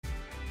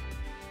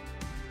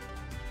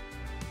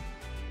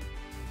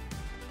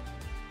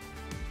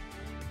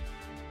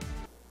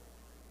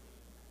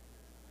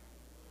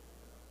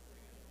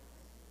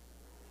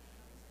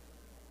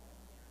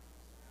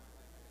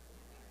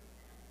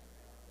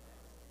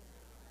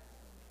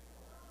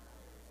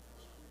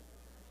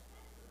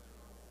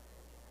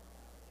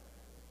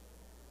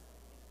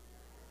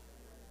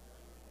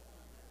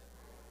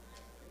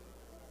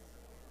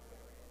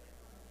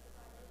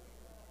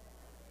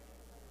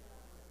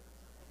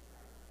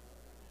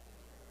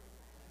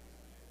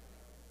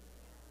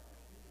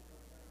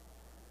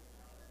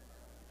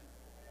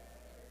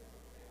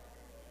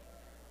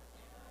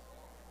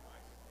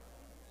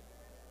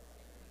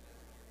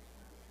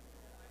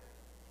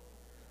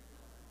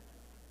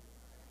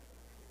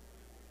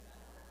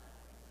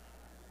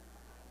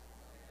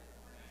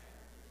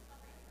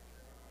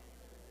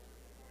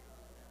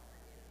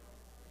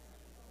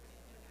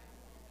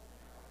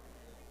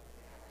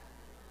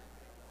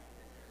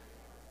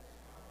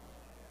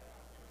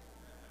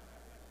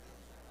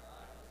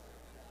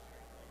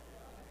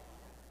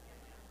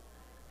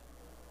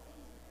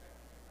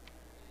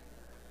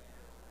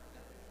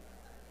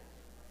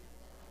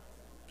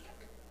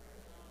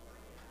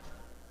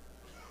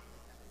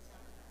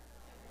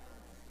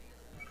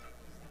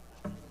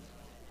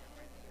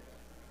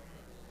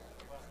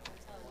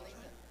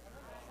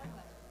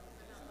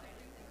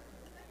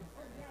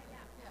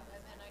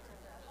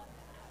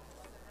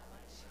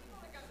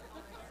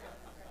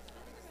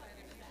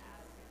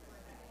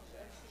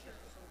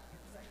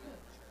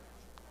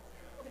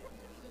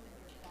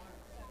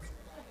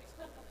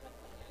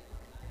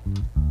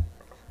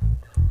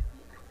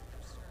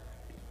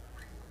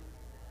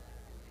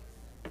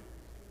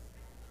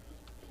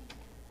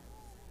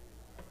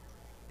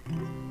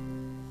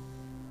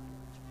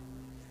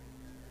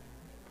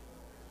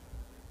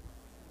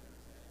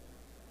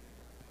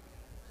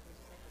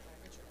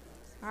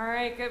All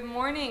right, good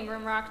morning,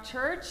 Rimrock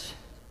Church.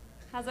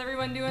 How's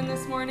everyone doing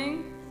this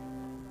morning?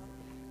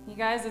 You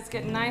guys, it's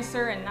getting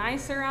nicer and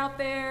nicer out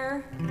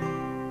there.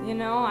 You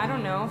know, I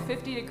don't know,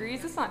 50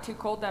 degrees. It's not too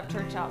cold to have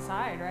church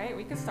outside, right?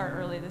 We could start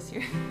early this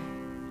year.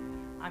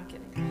 I'm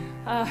kidding.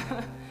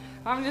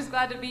 I'm just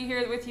glad to be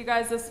here with you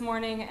guys this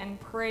morning and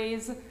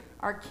praise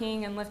our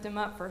King and lift him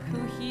up for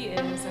who he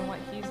is and what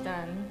he's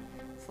done.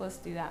 So let's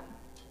do that.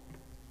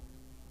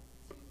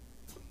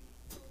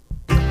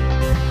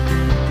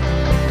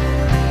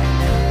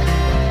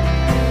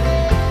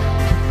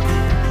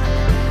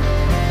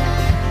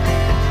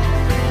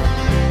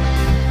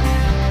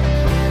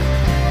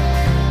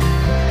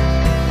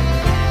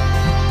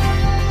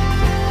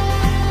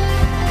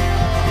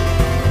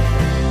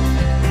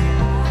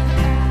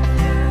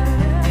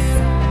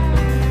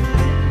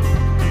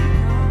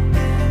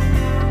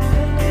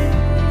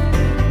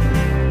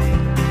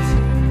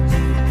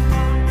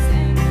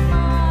 Sing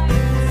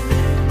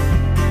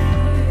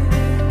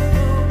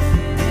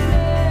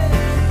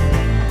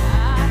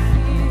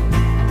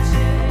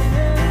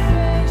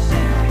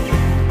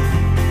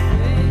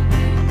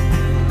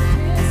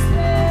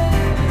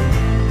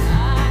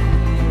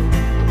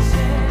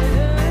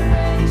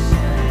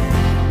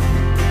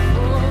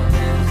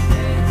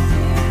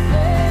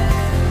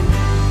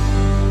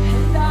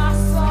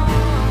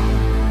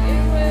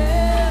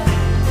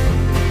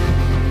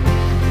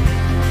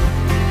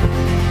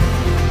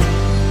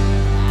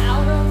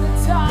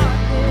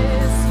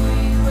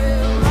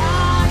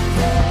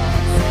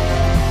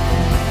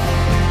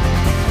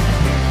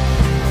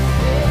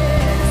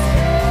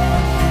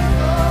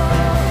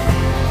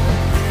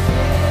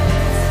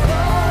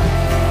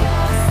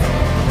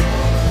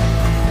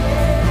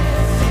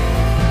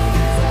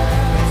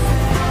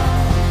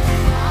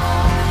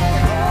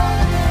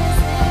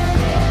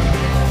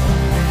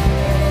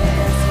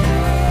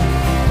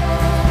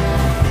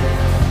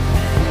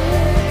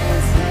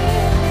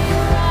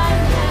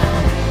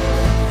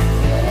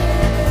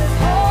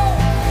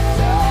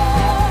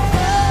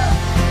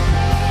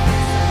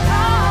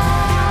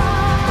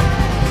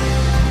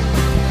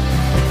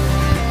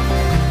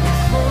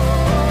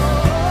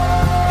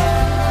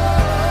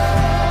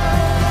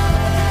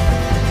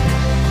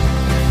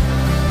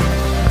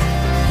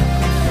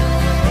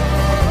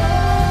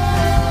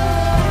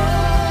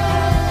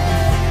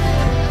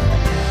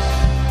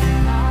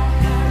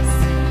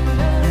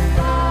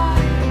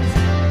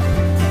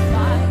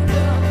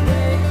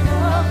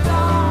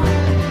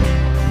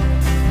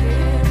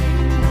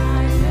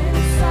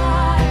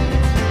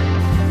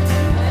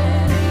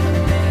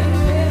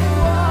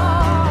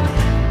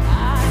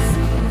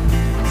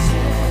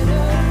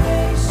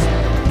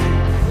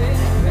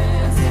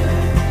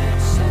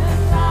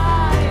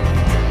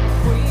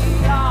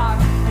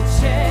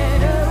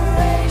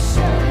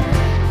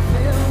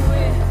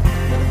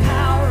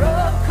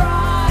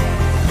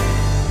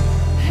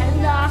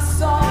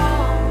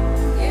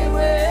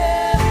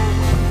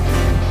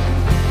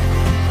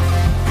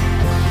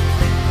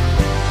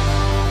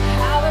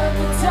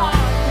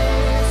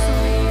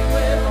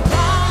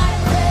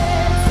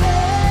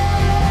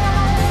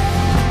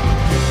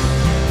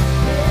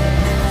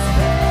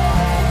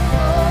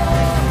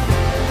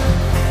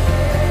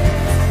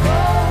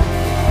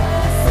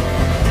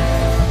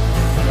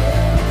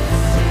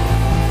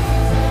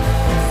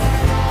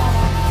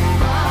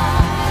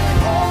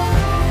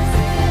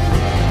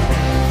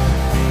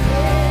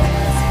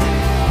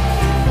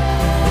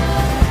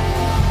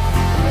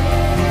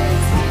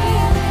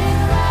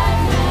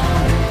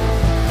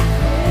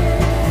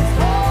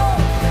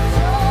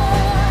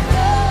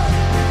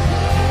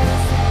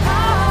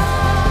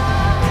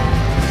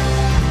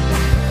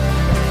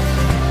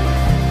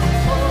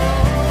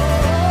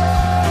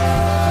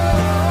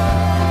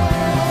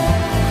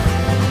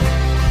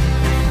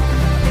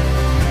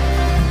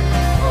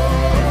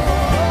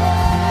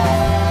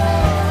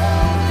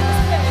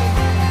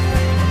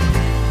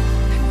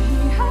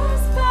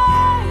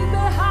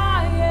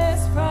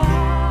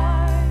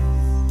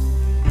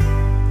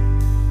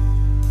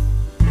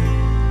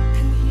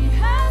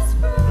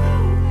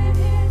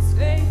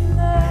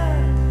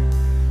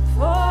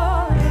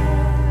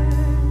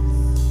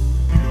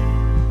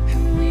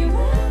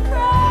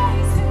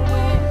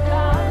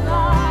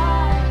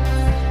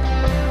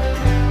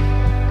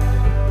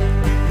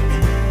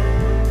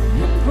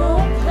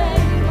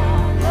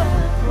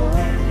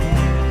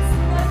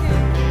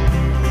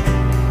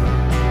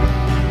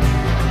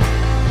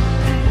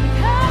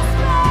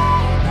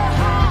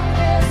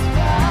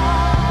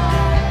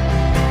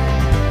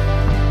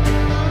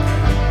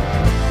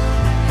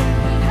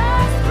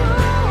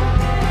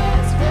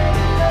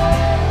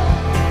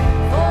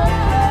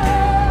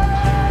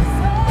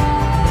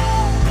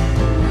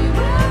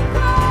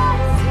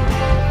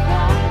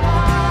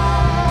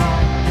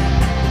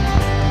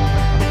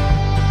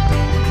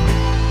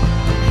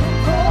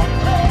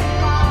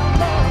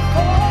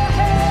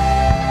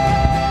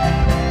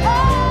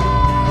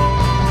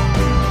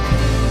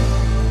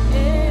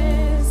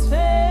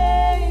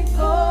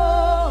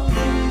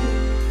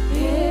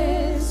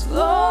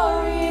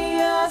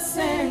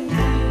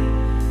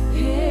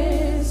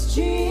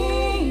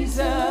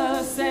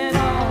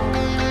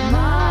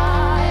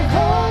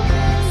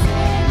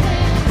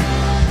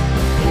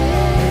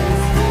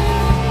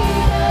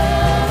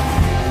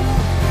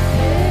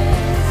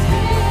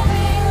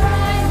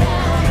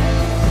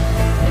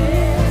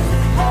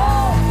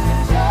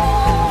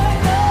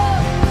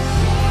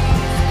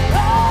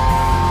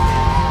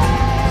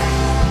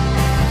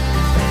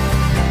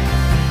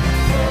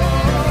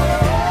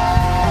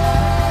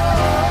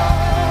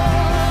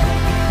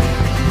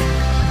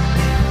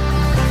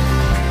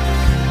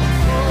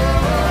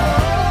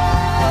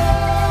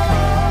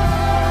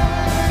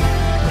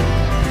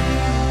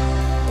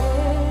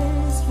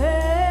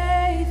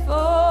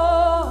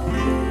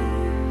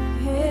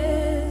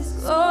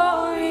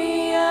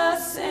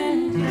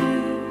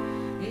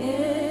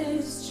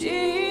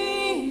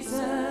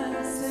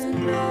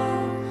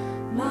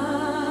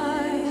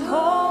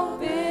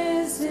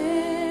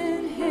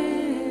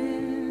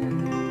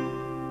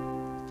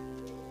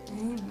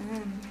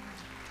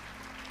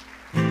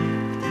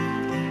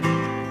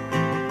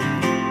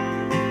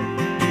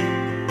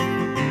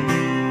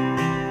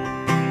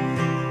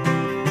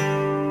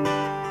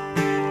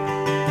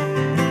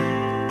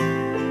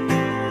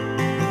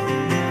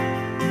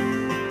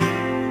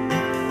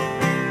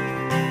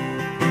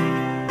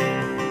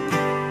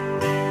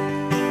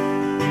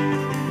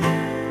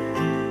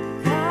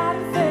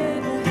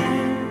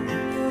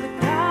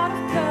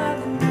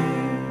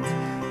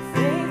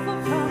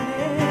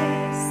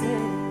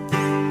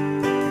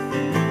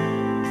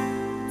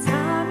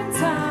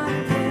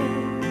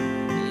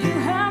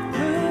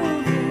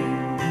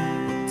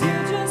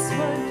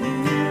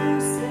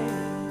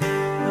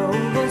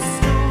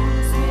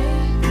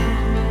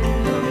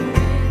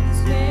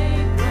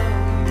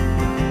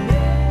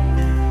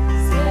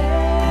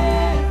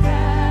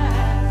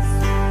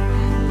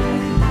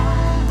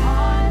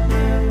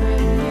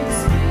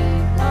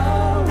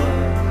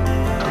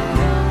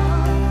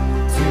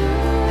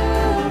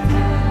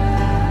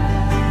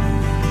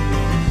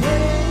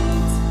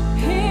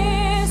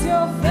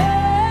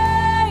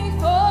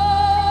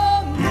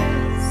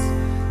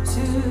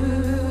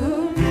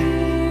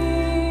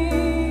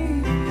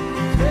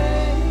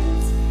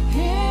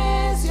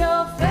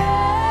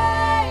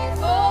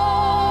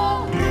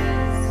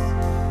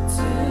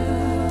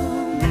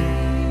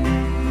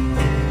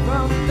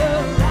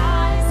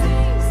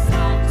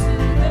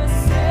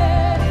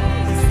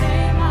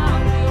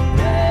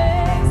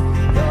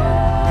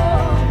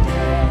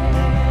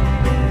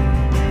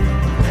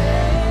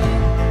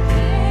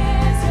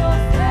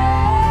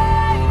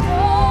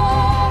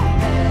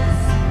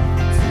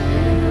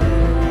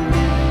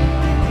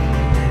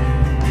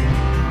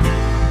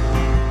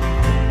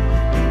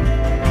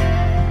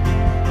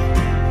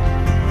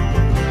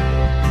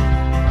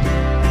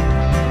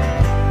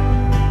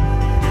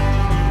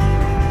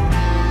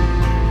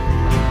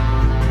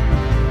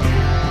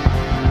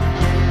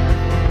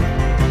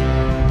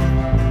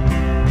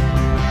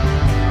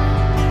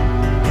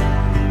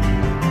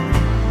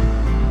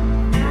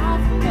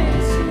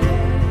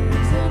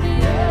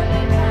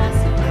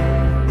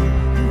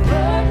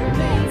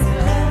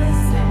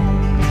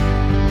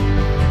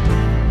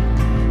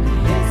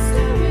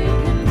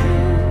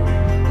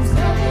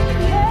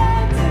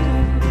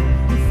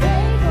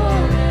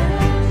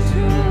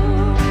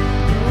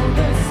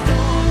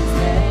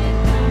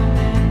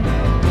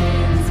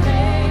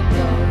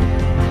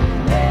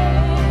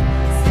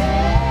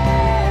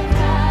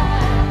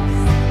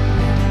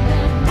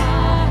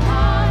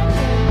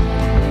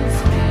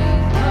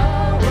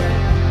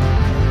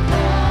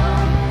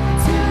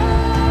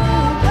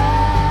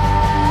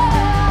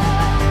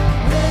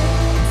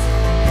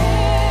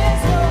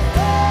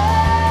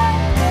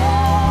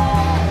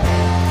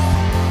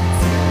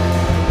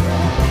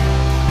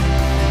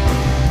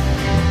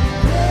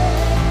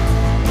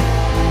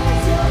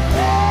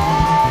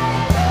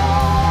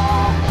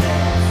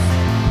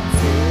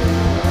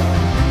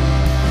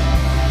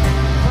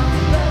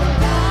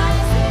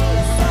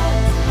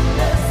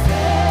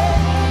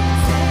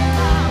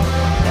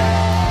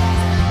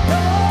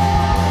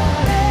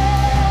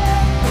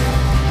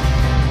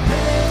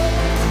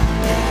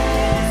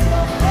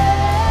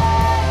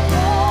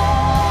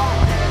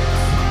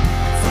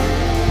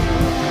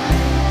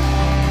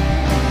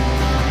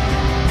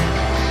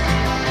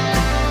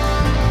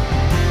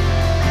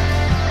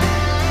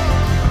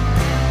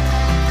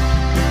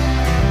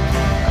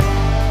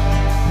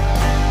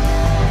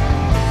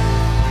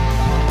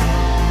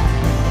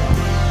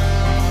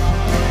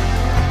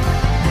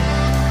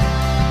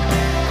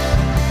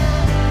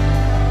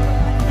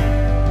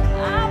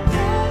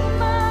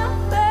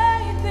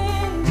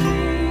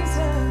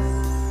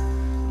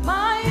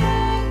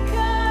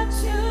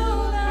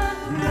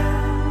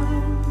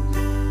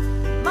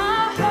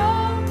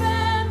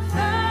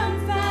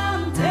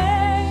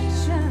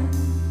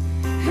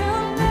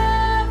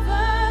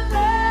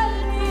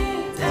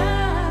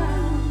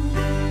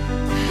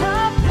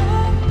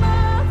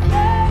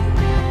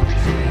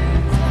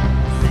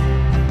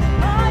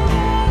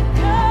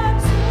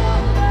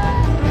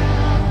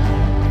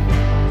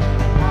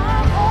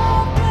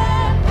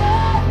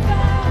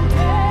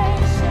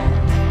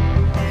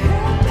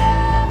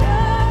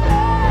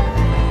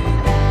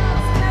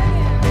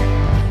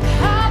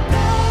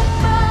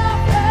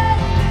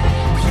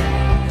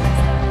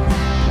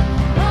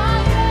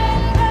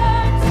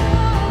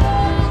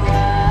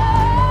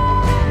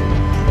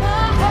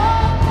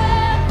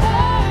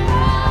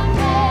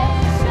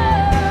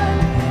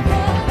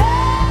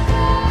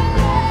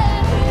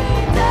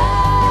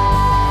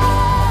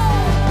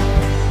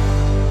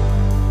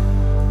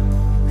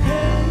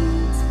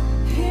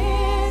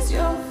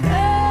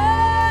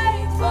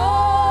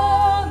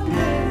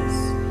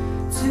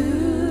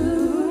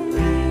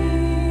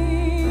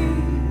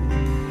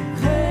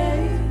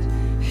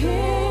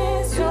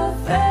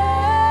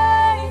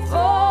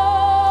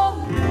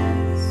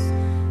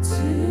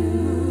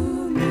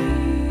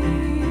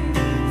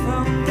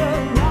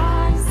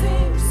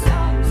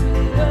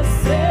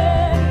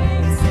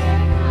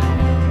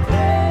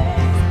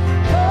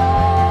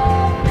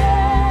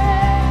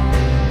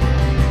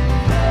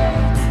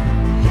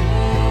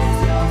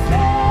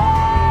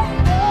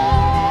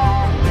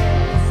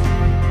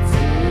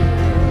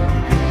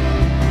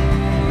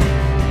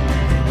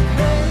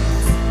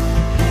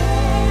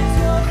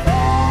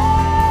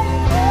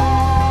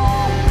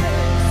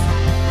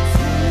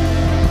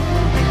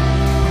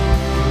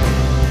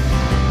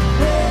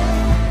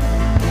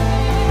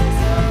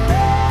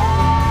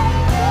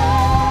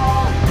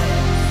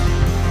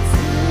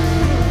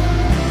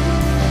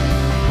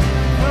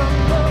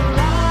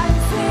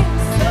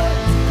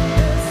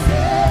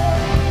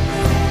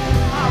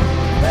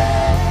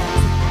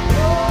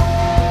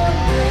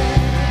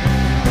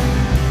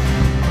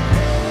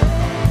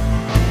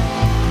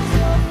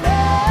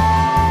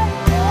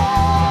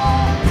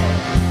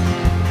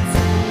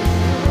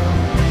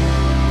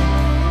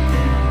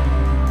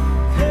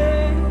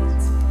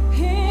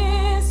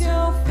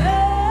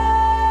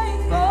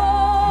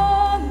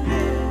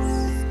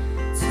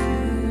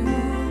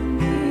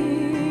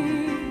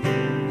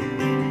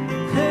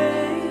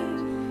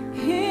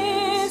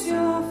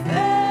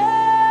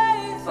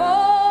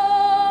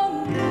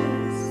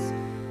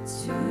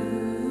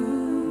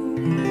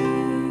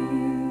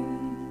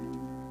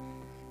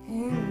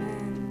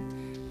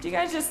Do you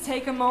guys just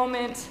take a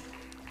moment,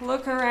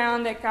 look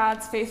around at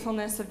God's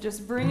faithfulness of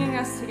just bringing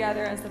us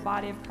together as the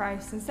body of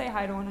Christ and say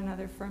hi to one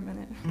another for a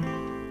minute.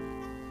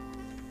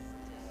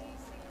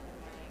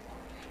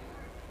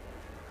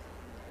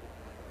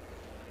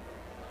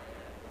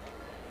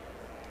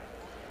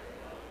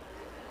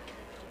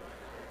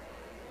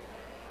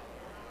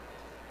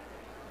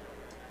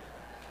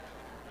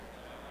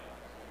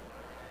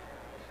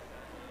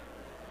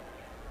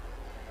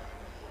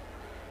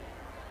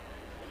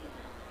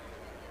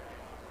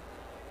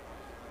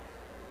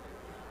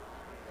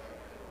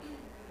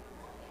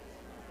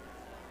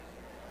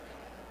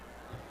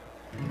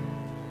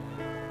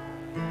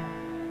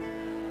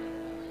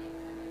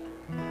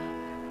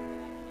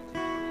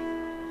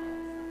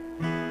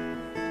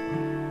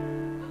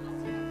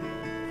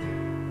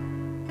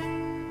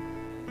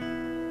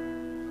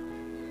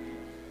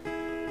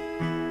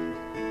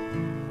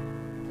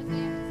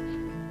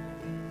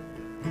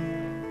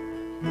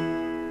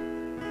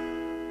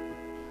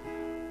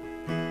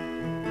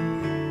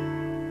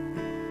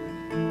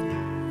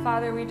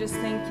 Father, we just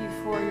thank you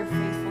for your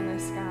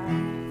faithfulness,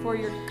 God, for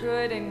your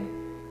good and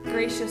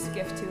gracious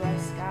gift to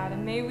us, God.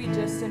 And may we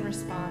just in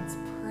response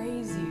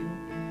praise you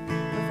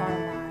with our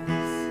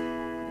lives.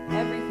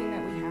 Everything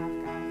that we have,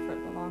 God, for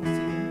it belongs to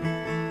you.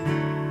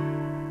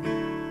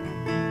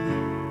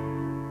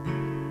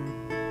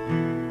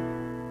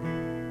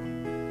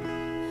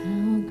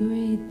 How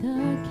great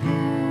the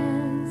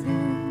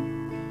chasm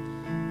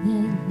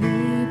that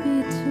lay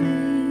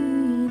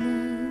between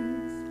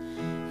us,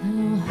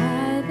 how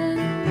high the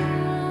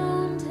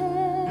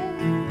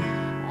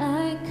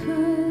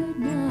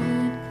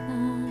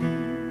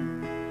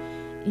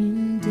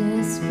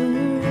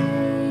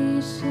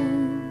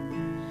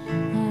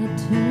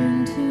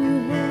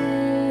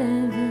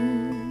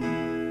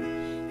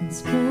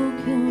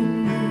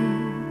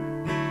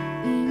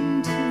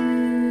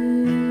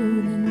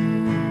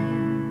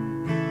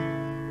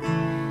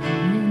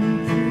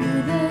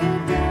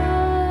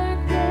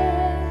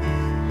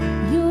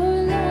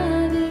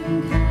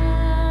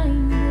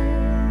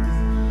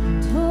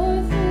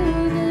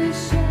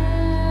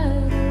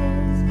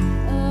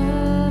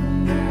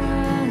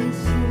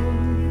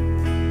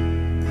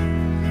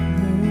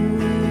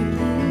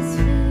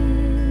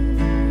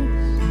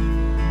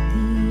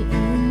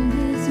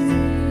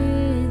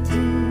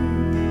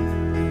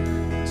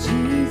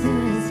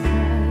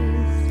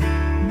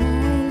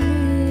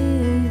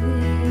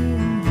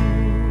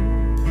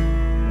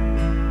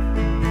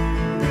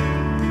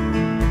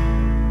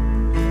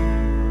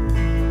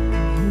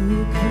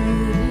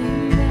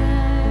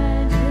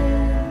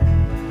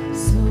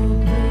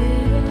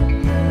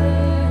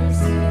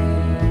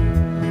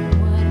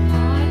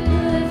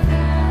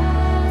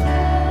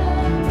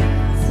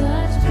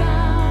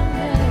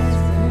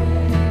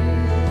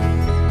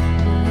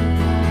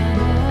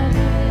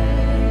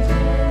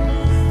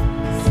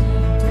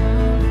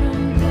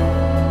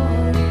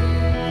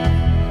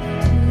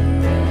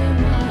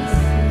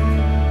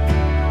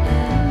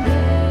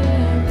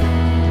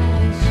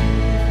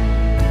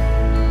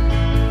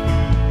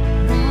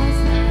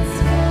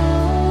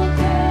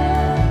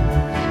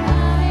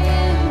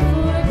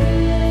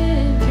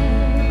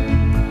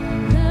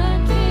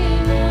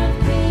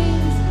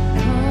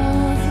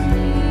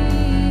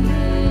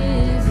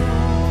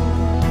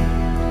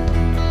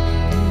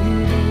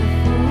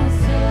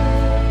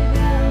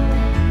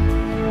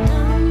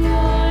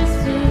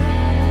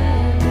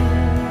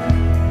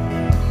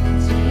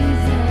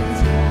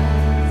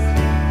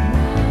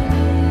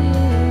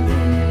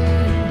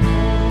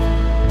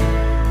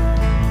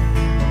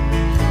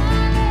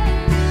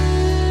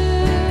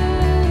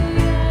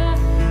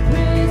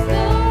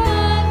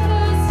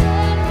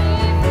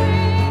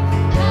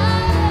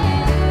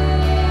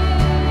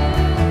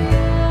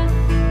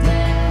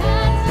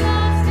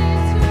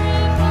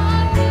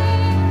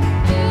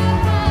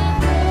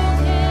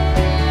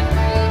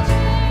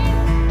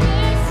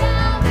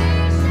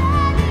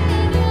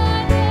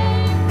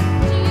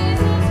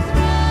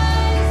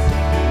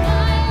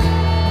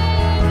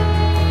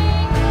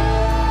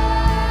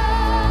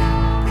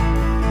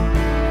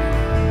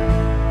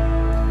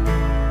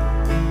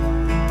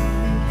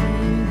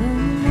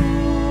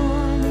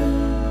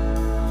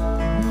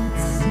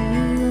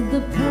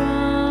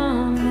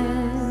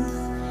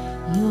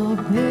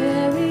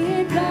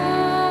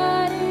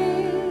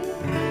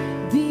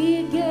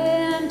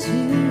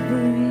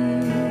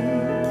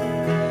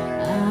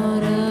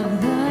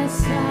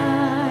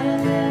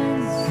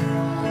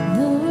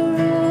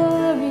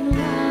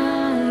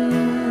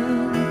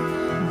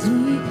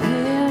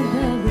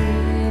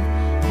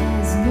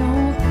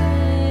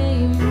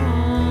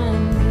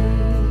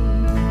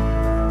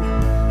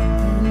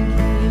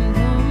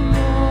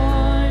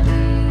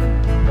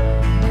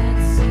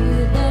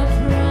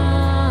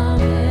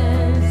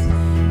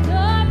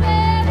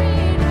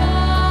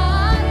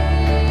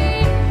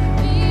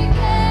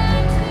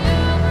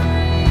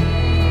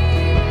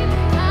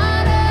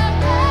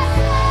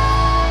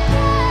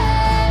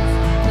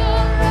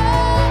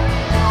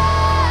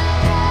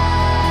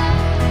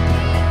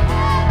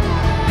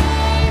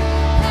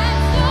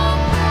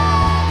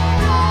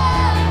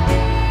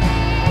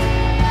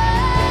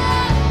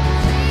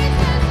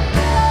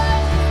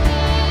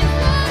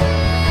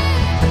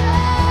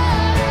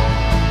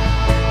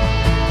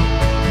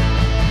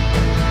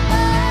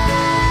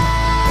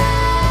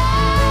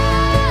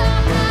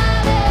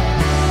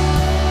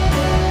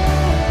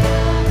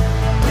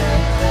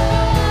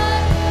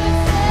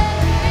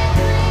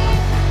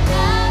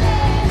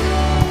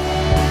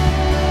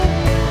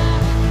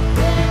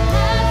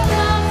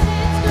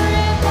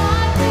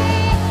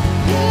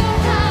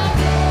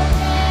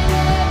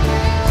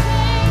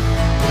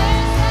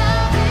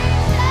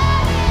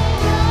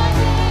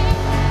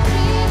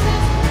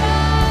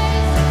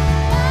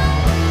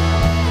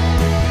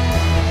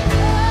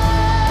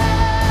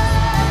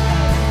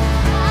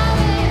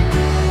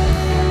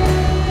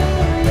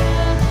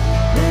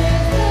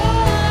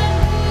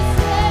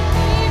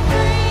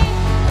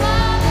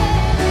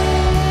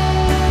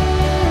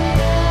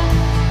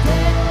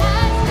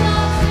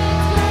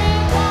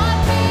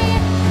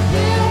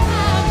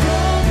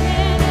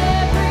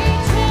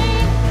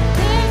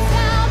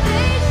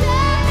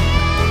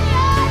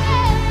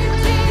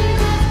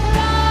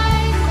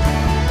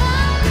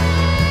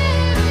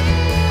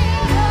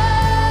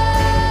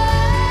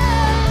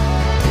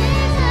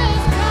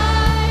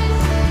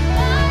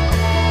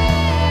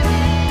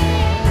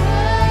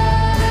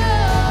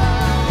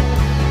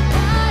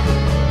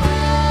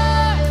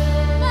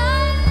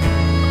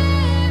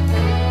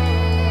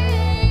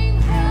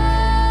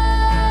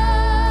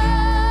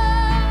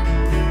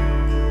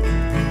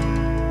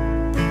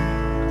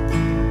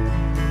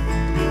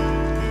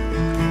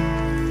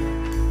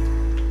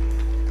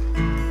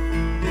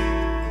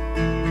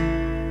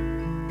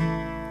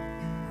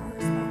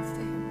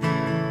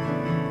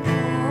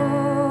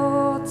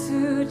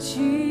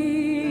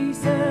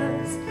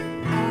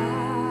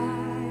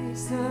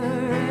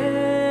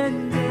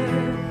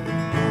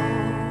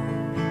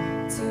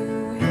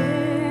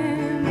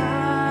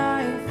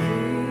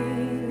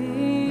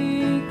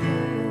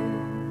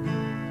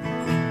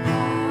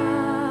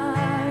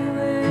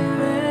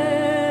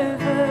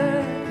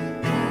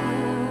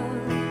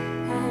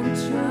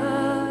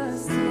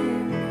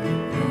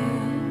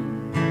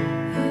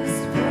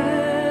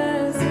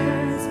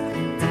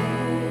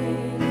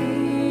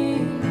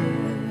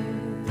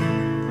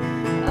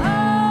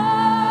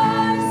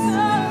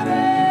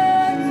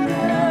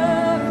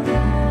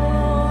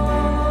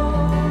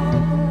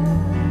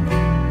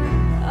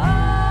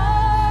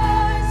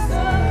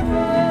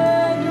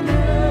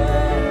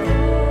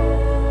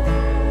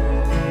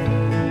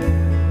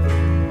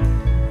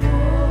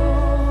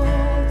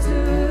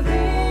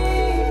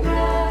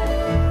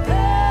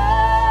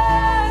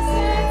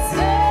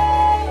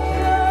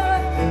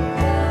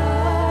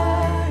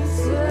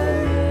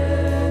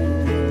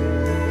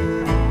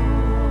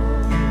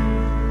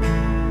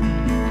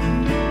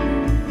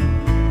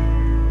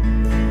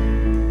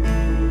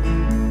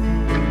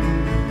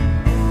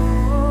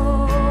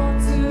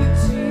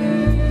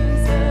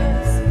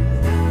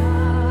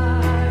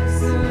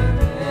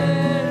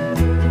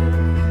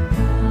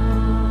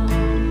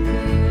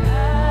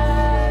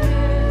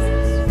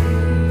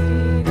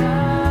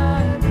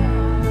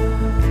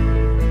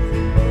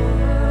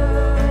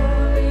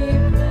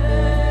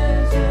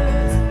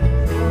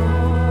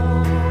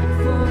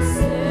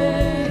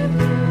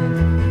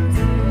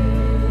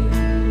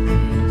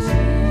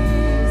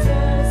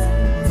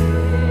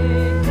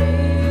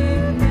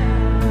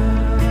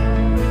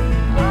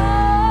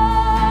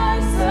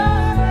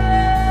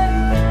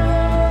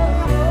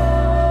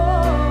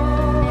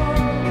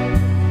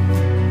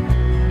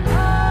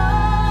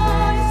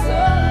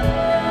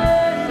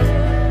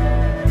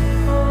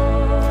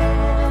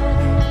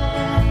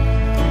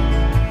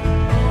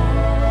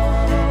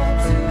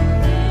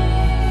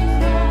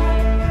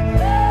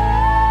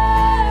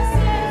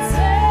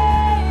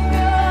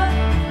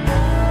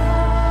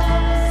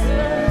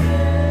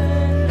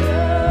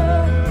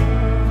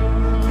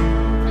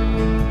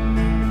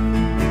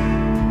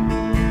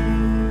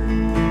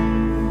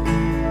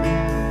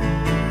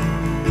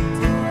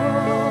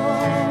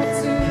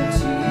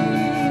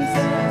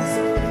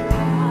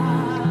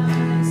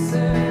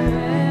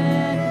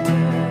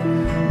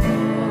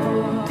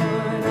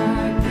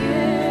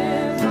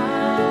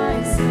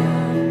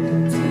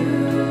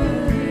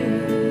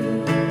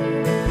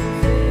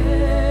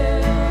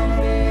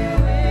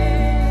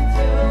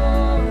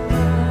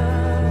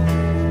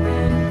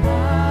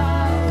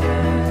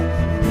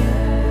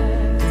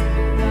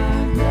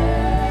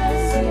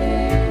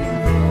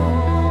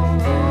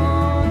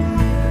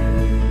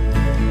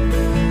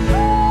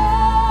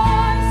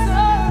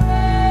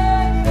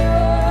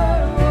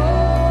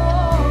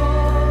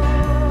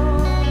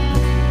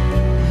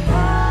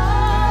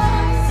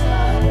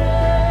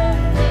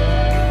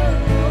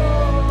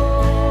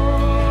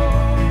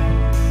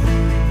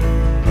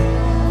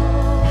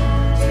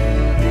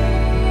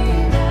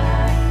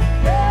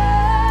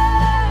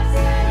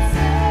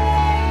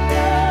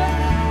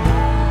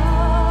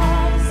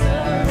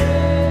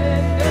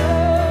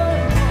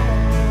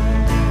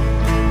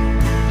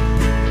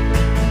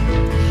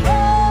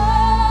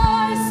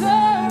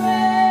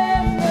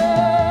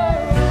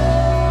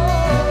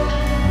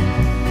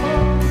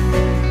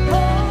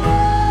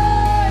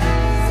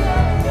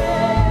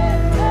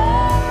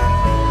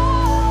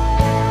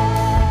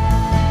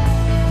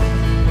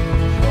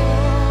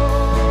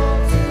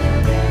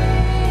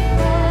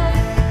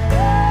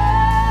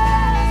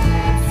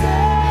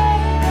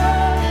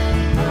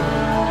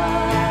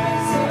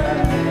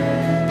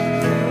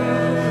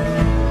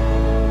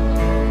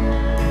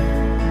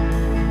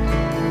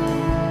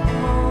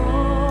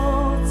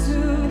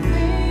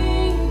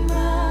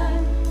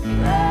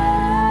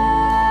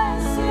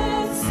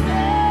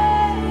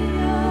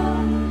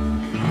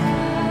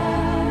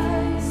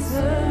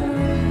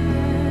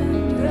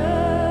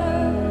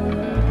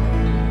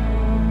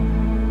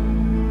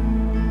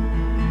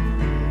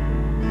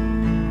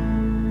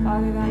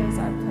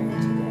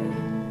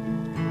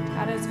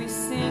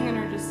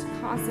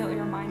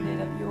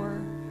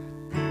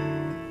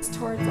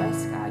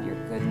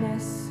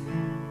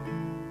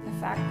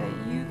fact that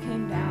you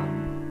came down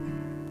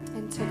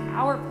and took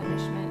our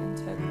punishment and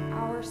took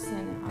our sin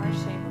and our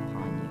shame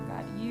upon you,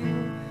 God. You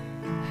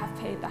have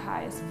paid the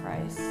highest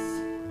price.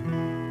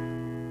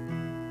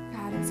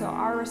 God, and so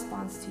our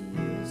response to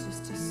you is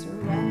just to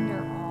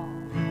surrender all.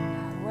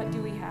 God, what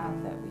do we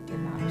have that we did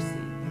not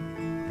receive?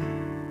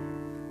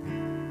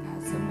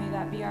 God, so may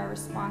that be our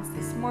response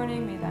this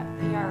morning. May that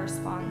be our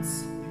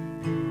response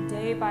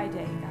day by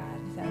day,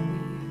 God, that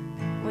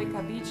we wake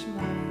up each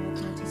morning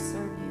looking to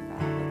serve you,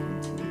 God,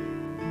 looking to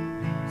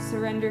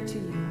surrender to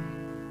you.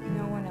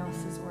 No one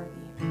else is worthy.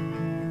 God,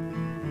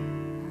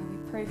 we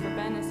pray for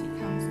Ben as he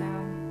comes now.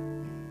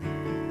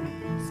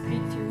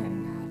 Speak through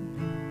him, God,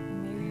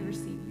 and may we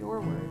receive your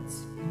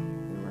words,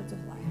 the words of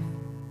life.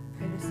 I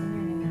pray this in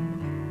your name.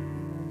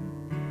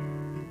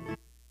 Amen.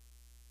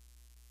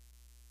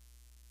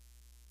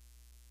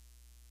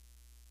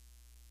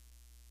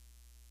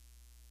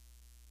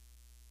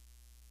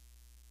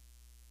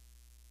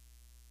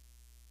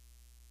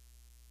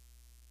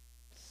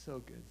 So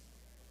good.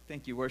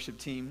 Thank you, worship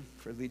team,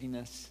 for leading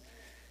us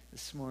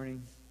this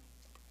morning.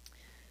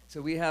 So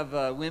we have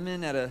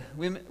women at a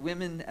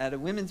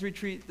women's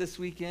retreat this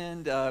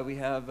weekend. We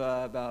have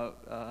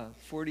about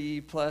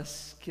 40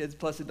 plus kids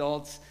plus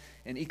adults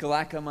in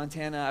Ekalaka,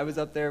 Montana. I was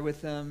up there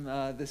with them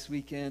this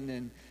weekend,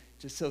 and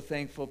just so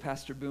thankful.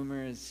 Pastor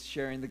Boomer is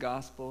sharing the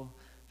gospel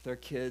with our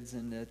kids,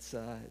 and it's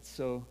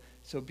so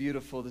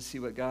beautiful to see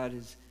what God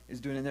is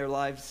doing in their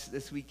lives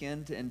this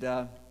weekend.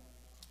 And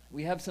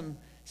we have some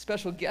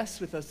special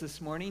guests with us this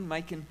morning.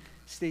 Mike and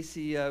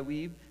Stacy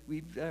Weeb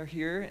are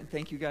here, and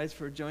thank you guys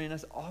for joining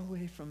us all the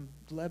way from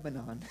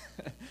Lebanon.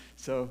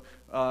 So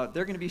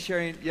they're going to be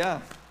sharing,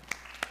 they're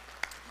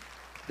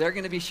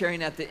going to be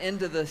sharing at the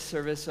end of the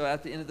service. So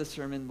at the end of the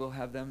sermon, we'll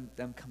have them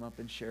come up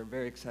and share.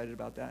 Very excited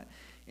about that.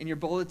 In your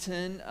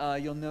bulletin,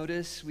 you'll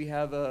notice we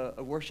have a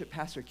worship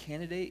pastor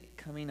candidate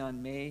coming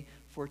on May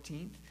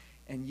 14th.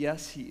 And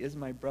yes, he is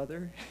my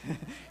brother.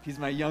 He's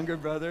my younger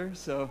brother.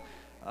 So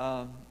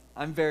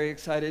I'm very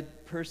excited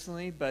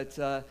personally, but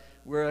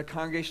we're a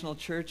congregational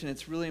church, and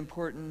it's really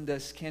important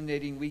this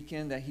candidating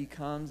weekend that he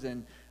comes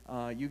and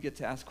you get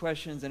to ask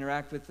questions,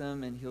 interact with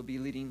them, and he'll be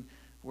leading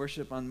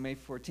worship on May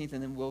 14th,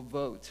 and then we'll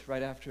vote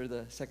right after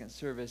the second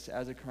service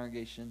as a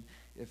congregation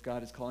if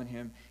God is calling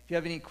him. If you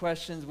have any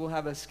questions, we'll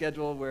have a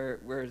schedule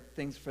where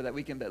things for that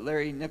weekend, but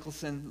Larry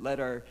Nicholson led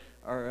our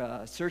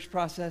search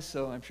process,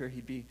 so I'm sure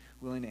he'd be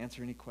willing to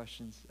answer any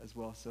questions as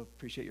well, so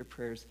appreciate your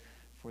prayers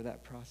for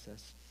that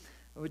process.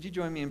 Would you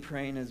join me in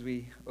praying as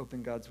we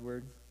open God's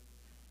Word?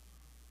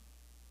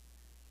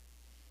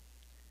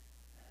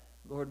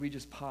 Lord, we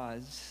just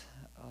pause.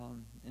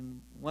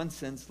 In one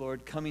sense,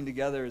 Lord, coming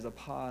together is a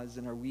pause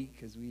in our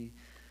week as we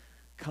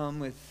come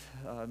with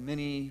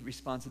many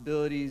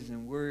responsibilities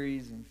and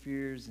worries and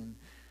fears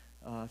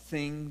and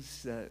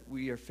things that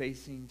we are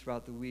facing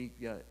throughout the week.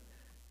 Yet,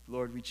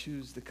 Lord, we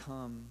choose to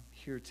come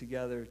here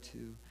together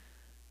to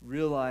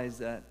realize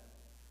that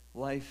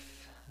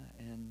life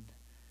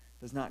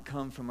does not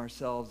come from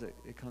ourselves,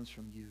 it comes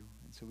from you.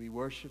 And so we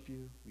worship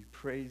you, we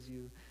praise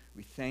you,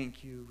 we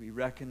thank you, we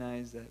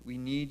recognize that we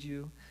need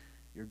you,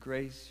 your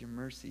grace, your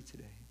mercy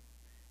today.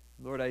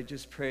 Lord, I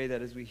just pray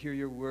that as we hear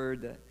your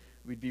word, that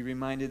we'd be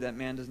reminded that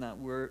man does not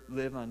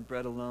live on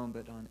bread alone,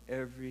 but on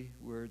every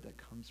word that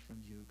comes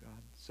from you,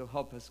 God. So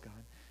help us,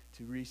 God,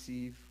 to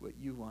receive what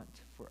you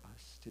want for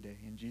us today.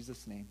 In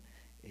Jesus' name,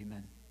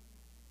 amen.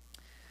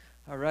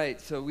 All right,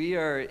 so we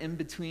are in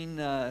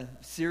between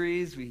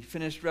series. We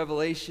finished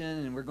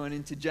Revelation, and we're going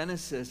into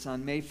Genesis.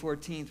 On May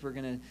 14th, we're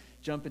going to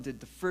jump into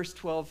the first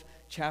 12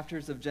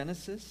 chapters of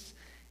Genesis.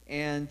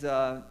 And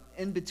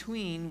in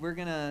between, we're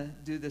going to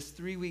do this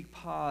 3-week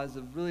pause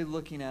of really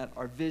looking at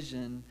our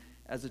vision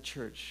as a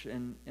church.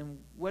 And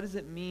what does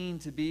it mean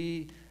to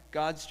be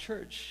God's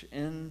church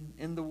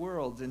in the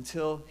world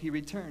until he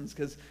returns?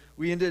 Because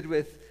we ended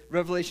with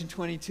Revelation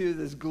 22,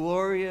 this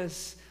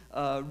glorious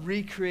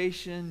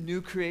recreation,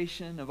 new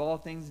creation of all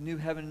things, new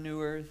heaven and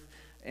new earth.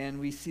 And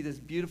we see this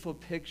beautiful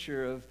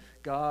picture of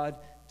God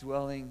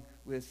dwelling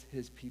with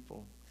his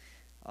people.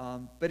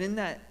 But in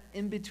that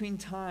in-between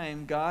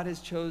time, God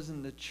has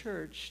chosen the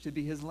church to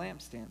be his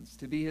lampstands,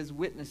 to be his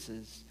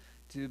witnesses,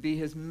 to be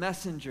his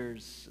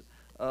messengers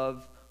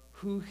of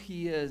who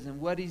he is and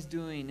what he's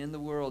doing in the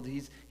world.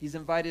 He's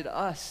invited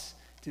us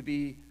to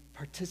be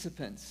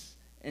participants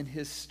in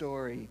his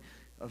story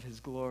of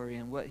his glory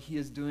and what he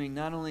is doing,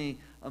 not only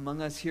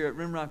among us here at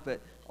Rimrock, but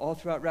all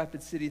throughout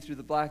Rapid City, through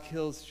the Black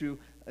Hills, through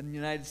the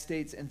United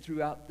States, and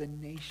throughout the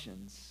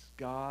nations.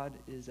 God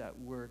is at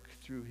work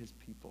through his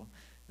people,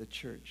 the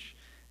church.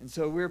 And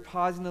so we're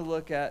pausing to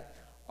look at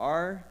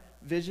our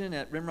vision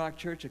at Rimrock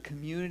Church, a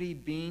community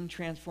being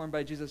transformed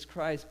by Jesus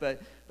Christ,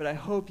 but I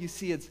hope you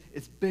see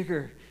it's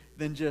bigger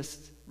than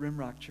just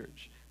Rimrock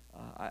Church.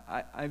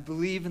 I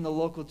believe in the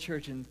local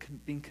church and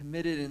being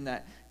committed in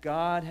that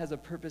God has a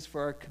purpose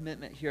for our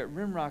commitment here at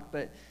Rimrock,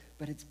 but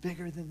it's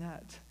bigger than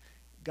that.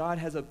 God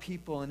has a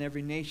people in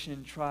every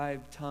nation,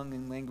 tribe, tongue,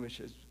 and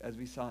language, as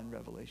we saw in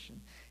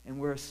Revelation. And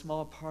we're a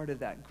small part of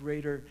that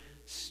greater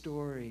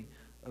story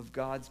of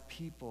God's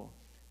people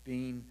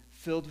being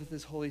filled with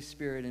his Holy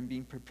Spirit and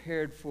being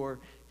prepared for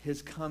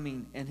his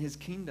coming and his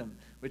kingdom,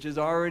 which is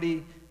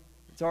already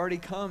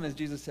come, as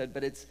Jesus said,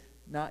 but it's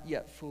not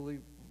yet fully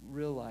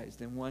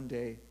realized, and one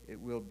day it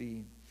will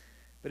be.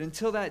 But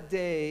until that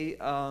day,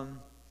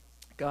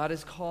 God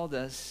has called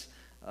us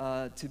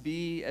to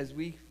be, as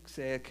we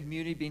say, a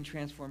community being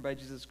transformed by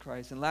Jesus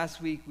Christ. And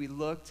last week we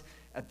looked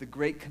at the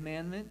Great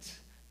Commandment,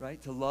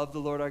 right? To love the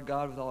Lord our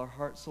God with all our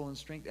heart, soul, and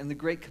strength. And the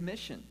Great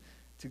Commission,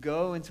 to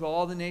go into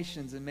all the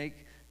nations and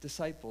make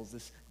disciples,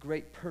 this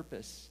great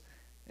purpose.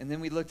 And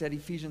then we looked at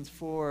Ephesians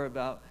 4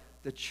 about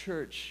the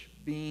church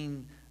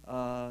being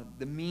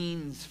the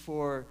means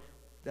for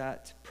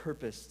that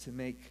purpose, to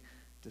make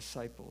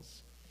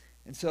disciples.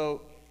 And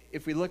so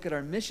if we look at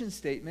our mission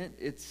statement,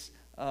 it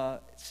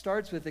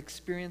starts with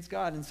experience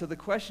God. And so the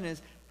question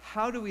is,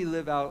 how do we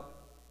live out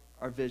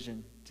our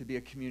vision to be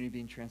a community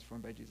being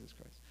transformed by Jesus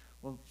Christ?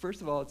 Well,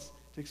 first of all, it's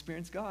to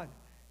experience God.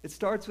 It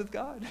starts with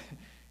God.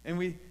 And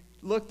we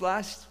looked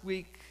last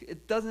week,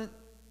 it doesn't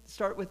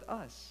start with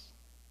us.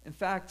 In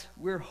fact,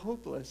 we're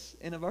hopeless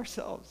in of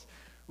ourselves.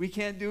 We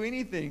can't do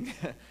anything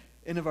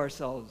in of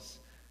ourselves.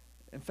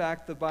 In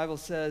fact, the Bible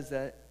says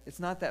that it's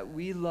not that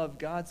we love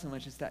God so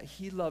much, it's that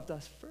he loved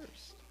us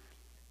first.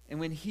 And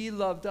when he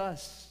loved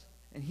us,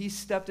 and he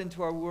stepped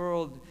into our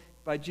world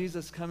by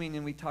Jesus coming,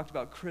 and we talked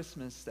about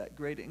Christmas, that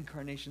great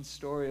incarnation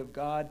story of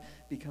God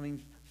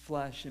becoming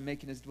flesh and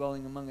making his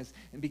dwelling among us.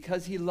 And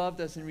because he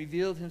loved us and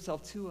revealed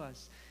himself to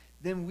us,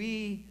 then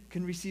we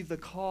can receive the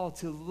call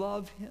to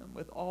love him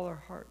with all our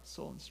heart,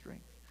 soul, and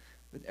strength,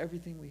 with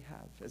everything we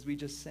have. As we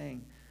just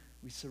sang,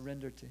 we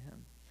surrender to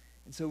him.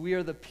 And so we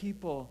are the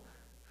people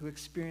who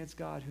experience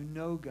God, who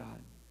know God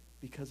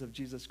because of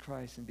Jesus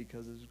Christ and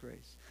because of his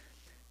grace.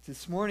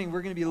 This morning,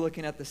 we're going to be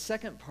looking at the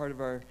second part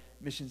of our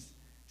mission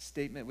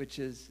statement, which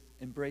is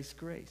embrace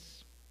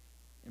grace.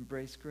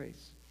 Embrace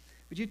grace.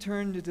 Would you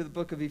turn to the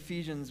book of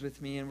Ephesians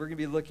with me? And we're going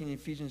to be looking at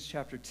Ephesians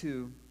chapter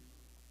 2.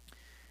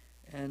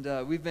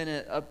 And we've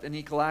been up in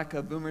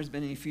Ekalaka. Boomer's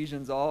been in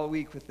Ephesians all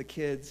week with the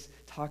kids,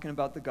 talking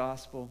about the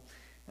gospel.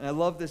 And I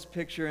love this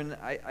picture. And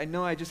I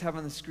know I just have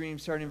on the screen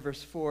starting in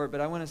verse 4,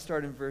 but I want to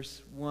start in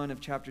verse 1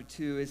 of chapter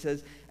 2. It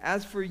says,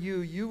 "As for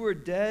you, you were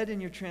dead in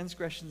your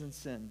transgressions and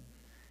sin."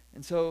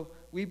 And so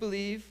we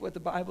believe what the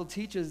Bible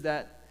teaches,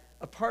 that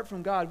apart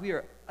from God, we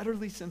are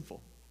utterly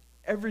sinful.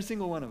 Every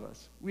single one of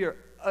us. We are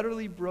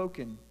utterly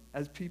broken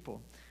as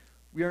people.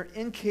 We are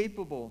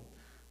incapable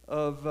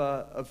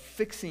of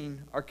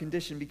fixing our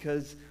condition,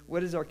 because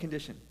what is our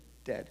condition?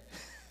 Dead.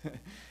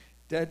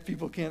 Dead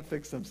people can't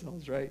fix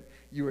themselves, right?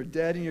 You are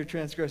dead in your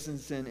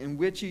transgressions and sin, in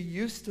which you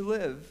used to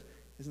live.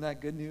 Isn't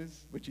that good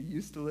news? Which you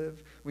used to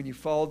live when you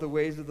followed the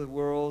ways of the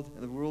world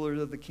and the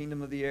rulers of the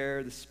kingdom of the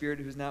air, the spirit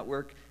who's not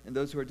work, and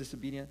those who are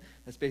disobedient.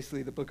 That's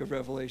basically the book of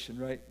Revelation,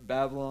 right?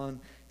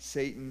 Babylon,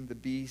 Satan, the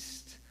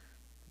beast.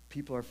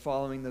 People are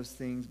following those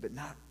things, but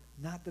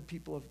not the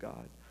people of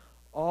God.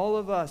 All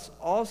of us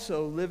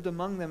also lived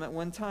among them at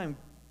one time,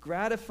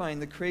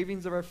 gratifying the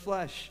cravings of our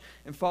flesh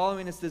and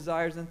following its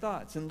desires and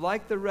thoughts. And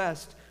like the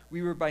rest,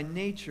 we were by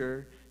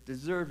nature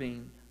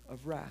deserving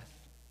of wrath.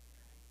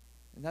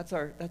 And that's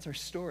our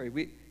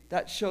story.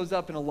 That shows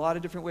up in a lot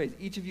of different ways.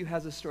 Each of you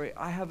has a story.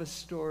 I have a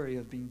story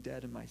of being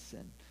dead in my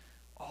sin.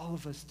 All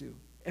of us do.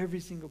 Every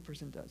single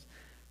person does.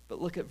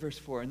 But look at verse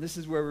 4, and this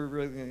is where we're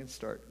really going to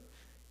start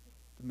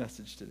the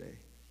message today.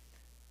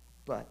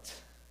 But,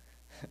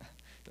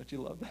 don't you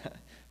love that?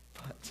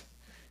 But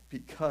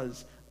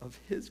because of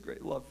his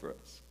great love for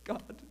us,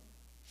 God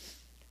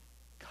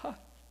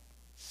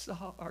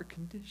saw our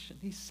condition.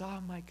 He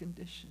saw my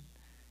condition.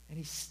 And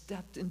he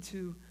stepped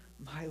into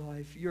my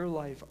life, your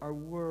life, our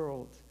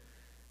world.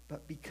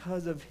 But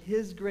because of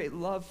his great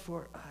love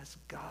for us,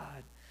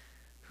 God,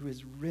 who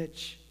is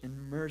rich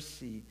in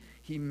mercy,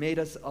 he made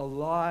us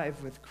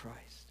alive with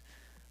Christ.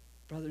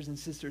 Brothers and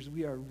sisters,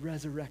 we are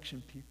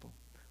resurrection people.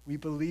 We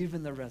believe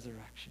in the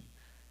resurrection.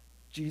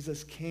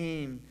 Jesus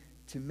came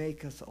to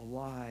make us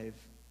alive.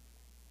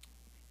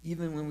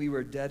 Even when we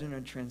were dead in our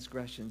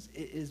transgressions,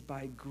 it is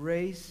by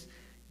grace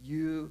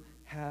you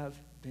have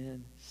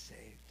been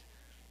saved.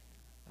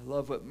 I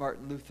love what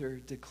Martin Luther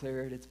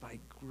declared. It's by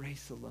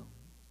grace alone.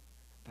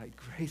 By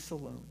grace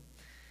alone.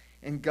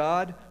 And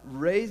God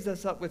raised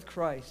us up with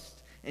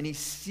Christ, and he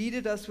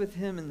seated us with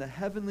him in the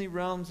heavenly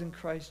realms in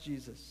Christ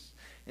Jesus,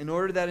 in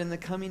order that in the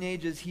coming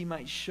ages he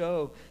might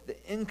show the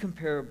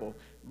incomparable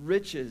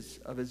riches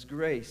of his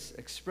grace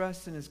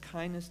expressed in his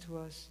kindness to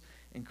us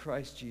in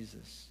Christ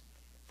Jesus.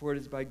 For it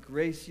is by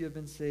grace you have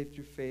been saved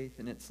through faith,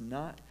 and it's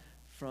not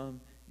from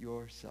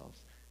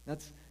yourselves.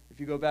 If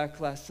you go back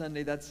last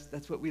Sunday,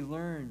 that's what we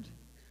learned.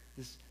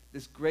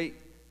 This great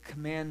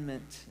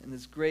commandment and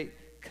this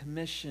great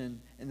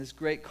commission and this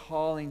great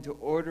calling to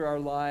order our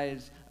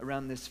lives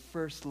around this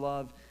first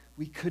love.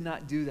 We could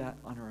not do that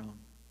on our own.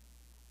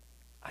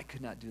 I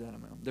could not do that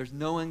on my own. There's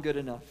no one good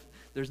enough.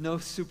 There's no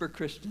super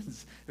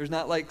Christians. There's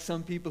not like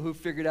some people who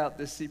figured out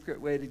this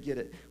secret way to get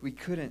it. We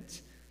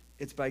couldn't.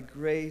 It's by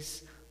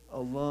grace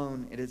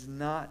alone. It is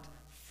not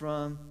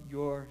from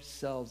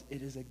yourselves.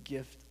 It is a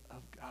gift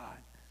of God.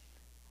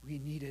 We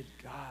needed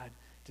God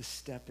to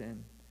step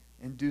in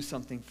and do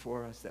something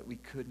for us that we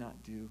could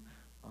not do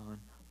on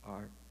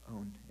our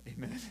own.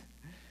 Amen.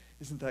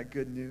 Isn't that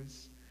good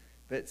news?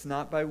 But it's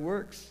not by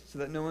works, so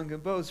that no one can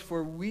boast.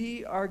 For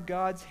we are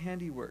God's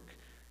handiwork,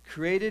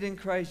 created in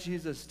Christ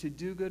Jesus to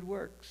do good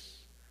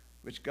works,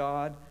 which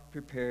God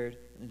prepared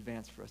in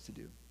advance for us to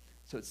do.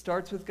 So it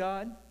starts with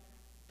God,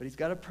 but he's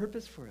got a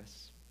purpose for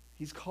us.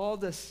 He's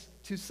called us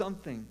to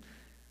something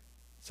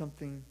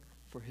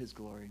for his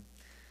glory.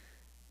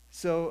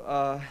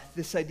 So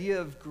this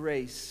idea of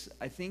grace,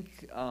 I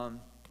think,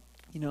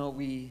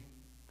 we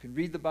can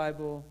read the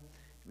Bible,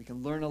 we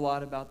can learn a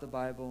lot about the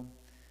Bible,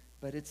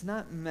 but it's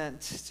not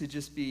meant to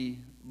just be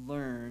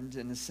learned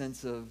in the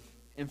sense of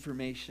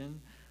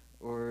information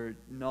or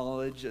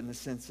knowledge in the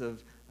sense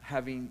of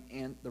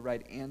having the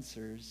right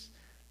answers.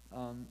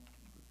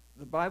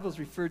 The Bible is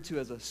referred to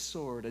as a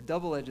sword, a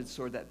double-edged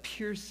sword that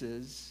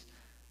pierces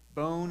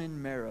bone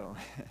and marrow.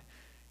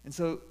 And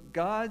so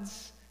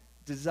God's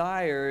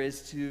desire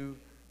is to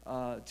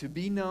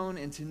be known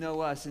and to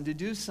know us and to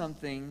do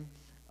something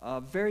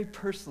very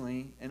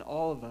personally in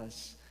all of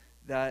us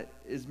that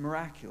is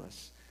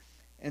miraculous.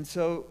 And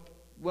so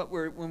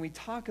when we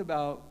talk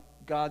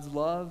about God's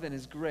love and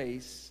his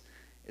grace,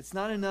 it's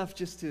not enough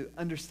just to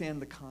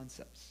understand the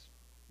concepts.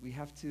 We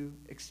have to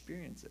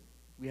experience it.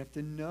 We have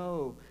to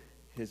know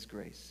his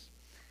grace.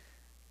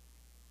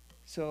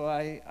 So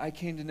I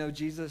came to know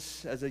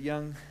Jesus as a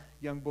young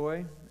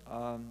boy.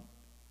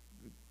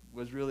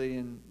 Was really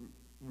in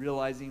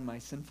realizing my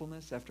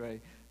sinfulness after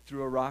I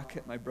threw a rock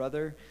at my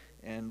brother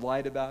and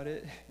lied about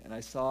it. And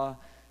I saw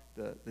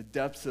the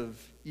depths of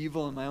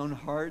evil in my own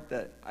heart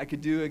that I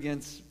could do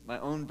against my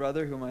own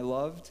brother whom I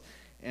loved.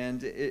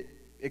 And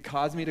it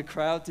caused me to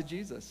cry out to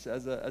Jesus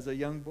as a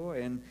young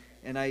boy.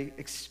 And I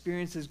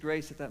experienced his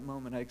grace at that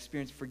moment. I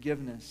experienced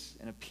forgiveness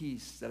and a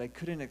peace that I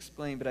couldn't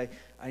explain, but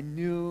I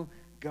knew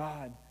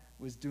God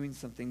was doing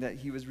something, that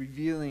he was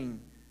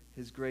revealing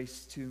his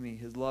grace to me,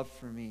 his love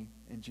for me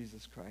in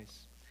Jesus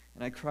Christ.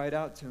 And I cried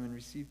out to him and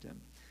received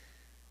him.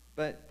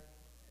 But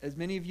as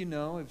many of you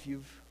know, if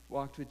you've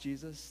walked with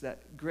Jesus,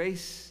 that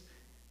grace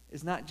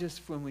is not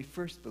just when we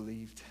first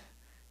believed.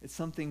 It's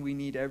something we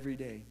need every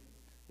day,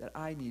 that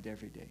I need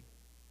every day.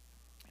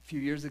 A few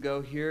years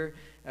ago here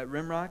at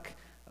Rimrock,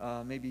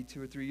 maybe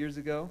 2 or 3 years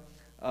ago,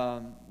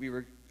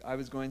 I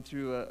was going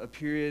through a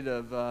period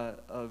of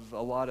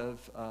a lot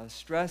of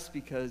stress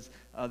because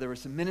there were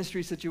some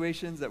ministry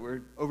situations that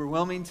were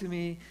overwhelming to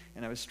me,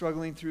 and I was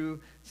struggling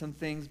through some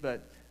things.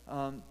 But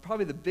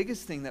probably the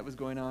biggest thing that was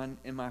going on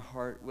in my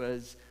heart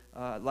was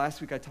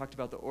last week I talked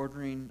about the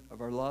ordering of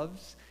our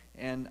loves,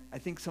 and I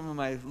think some of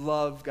my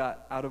love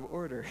got out of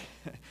order.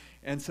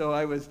 And so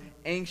I was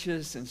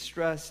anxious and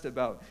stressed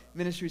about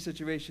ministry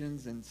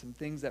situations and some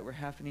things that were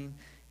happening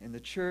in the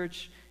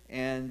church,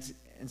 and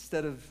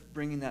instead of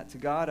bringing that to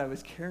God, I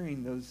was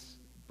carrying those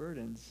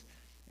burdens.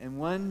 And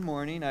one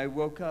morning, I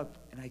woke up,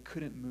 and I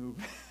couldn't move.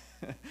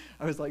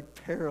 I was like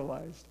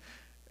paralyzed.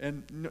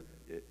 And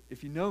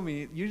if you know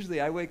me, usually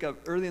I wake up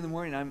early in the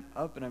morning, I'm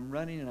up, and I'm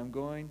running, and I'm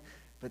going.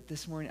 But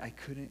this morning, I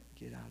couldn't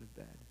get out of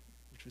bed,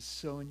 which was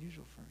so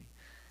unusual for me.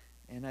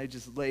 And I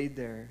just laid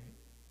there,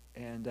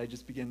 and I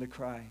just began to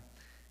cry.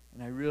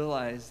 And I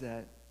realized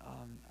that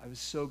I was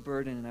so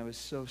burdened, and I was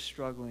so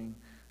struggling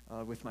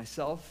with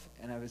myself,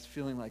 and I was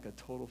feeling like a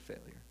total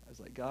failure. I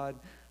was like, God,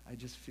 I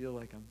just feel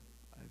like I'm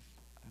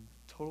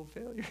total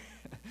failure.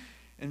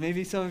 And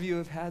maybe some of you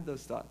have had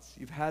those thoughts.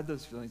 You've had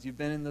those feelings. You've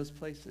been in those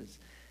places.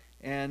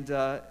 And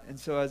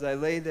so as I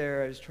lay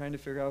there, I was trying to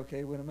figure out,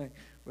 okay, what am I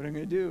going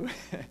to do?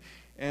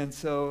 And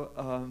so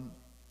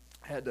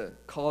I had to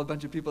call a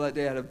bunch of people that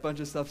day. I had a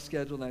bunch of stuff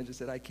scheduled, and I just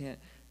said, I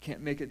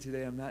can't make it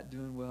today. I'm not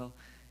doing well.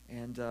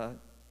 And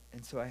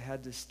so I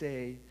had to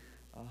stay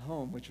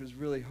home, which was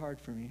really hard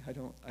for me. I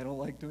don't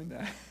like doing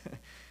that.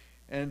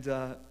 And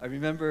I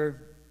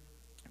remember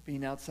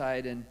being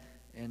outside, and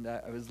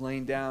I was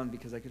laying down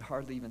because I could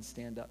hardly even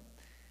stand up.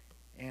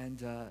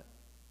 And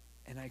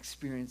I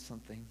experienced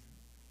something.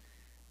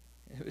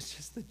 It was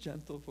just the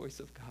gentle voice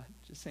of God,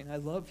 just saying, I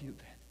love you,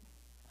 Ben.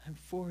 I'm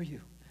for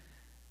you.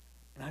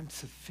 And I'm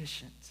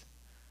sufficient.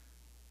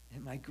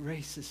 And my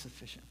grace is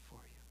sufficient for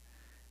you.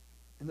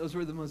 And those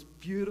were the most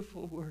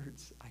beautiful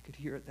words I could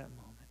hear at that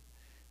moment.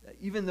 That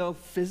even though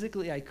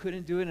physically I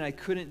couldn't do it, and I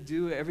couldn't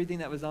do everything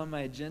that was on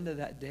my agenda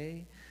that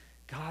day,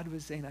 God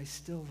was saying, I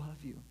still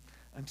love you.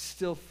 I'm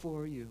still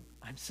for you.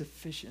 I'm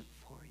sufficient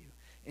for you.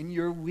 In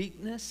your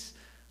weakness,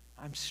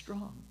 I'm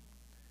strong.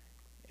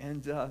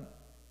 And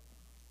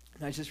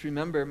I just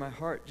remember my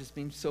heart just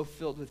being so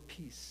filled with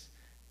peace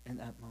in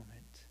that moment.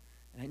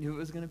 And I knew it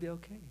was going to be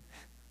okay.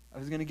 I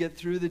was going to get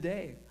through the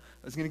day.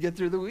 I was going to get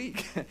through the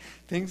week.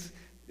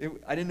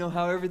 I didn't know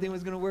how everything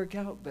was going to work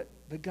out,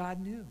 but God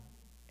knew.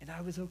 And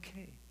I was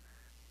okay.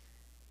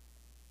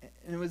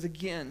 And it was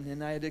again,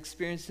 and I had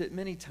experienced it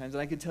many times,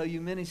 and I could tell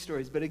you many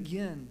stories, but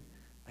again,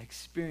 I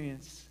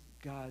experienced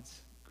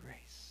God's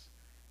grace,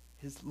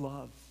 his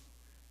love.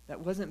 That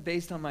wasn't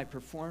based on my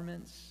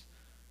performance.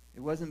 It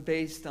wasn't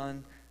based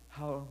on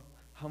how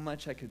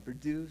much I could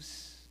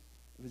produce.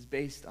 It was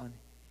based on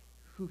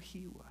who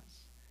he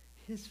was,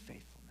 his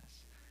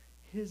faithfulness,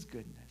 his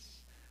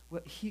goodness,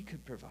 what he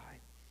could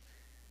provide.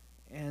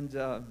 And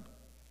I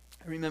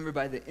remember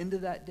by the end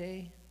of that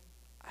day,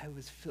 I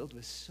was filled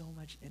with so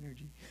much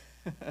energy.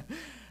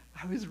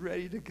 I was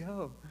ready to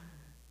go.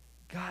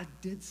 God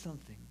did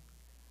something.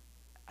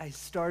 I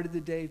started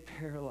the day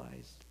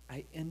paralyzed.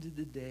 I ended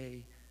the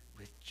day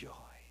with joy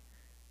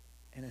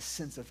and a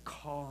sense of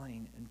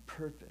calling and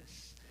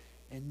purpose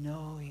and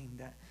knowing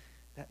that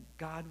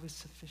God was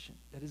sufficient,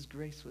 that his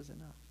grace was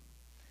enough.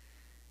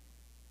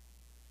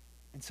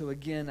 And so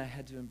again, I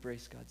had to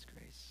embrace God's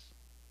grace.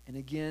 And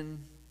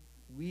again,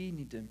 we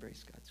need to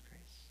embrace God's grace.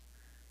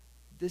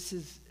 This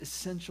is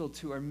essential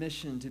to our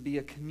mission to be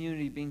a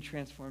community being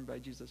transformed by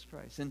Jesus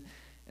Christ. And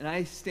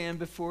I stand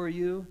before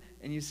you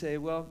and you say,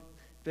 well,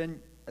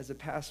 Ben, as a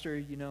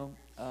pastor,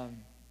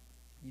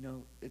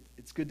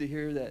 it's good to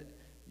hear that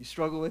you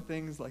struggle with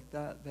things like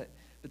that. But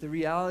the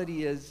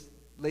reality is,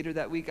 later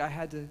that week, I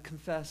had to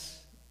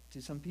confess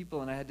to some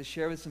people, and I had to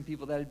share with some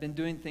people that had been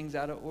doing things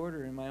out of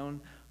order in my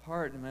own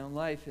heart, in my own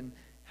life, and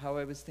how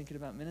I was thinking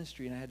about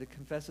ministry, and I had to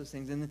confess those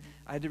things. And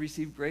I had to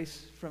receive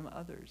grace from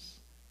others.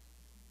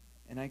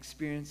 And I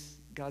experienced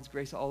God's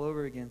grace all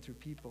over again through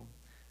people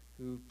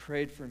who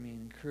prayed for me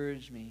and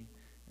encouraged me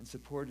and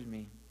supported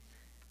me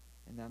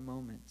in that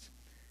moment.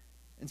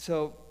 And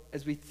so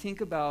as we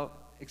think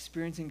about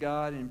experiencing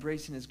God and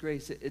embracing his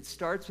grace, it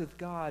starts with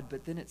God,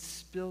 but then it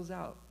spills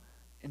out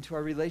into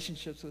our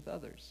relationships with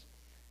others.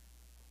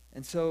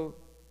 And so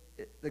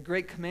the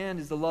great command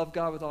is to love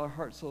God with all our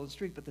heart, soul, and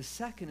strength, but the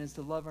second is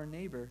to love our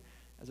neighbor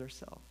as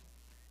ourselves.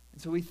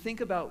 And so we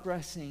think about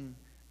expressing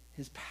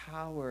his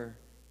power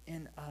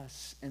in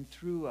us and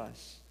through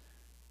us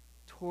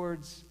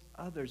towards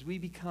others. We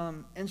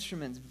become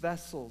instruments,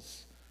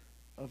 vessels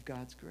of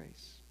God's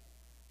grace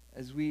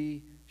as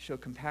we show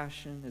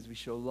compassion, as we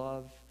show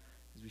love,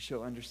 as we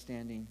show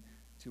understanding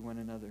to one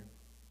another.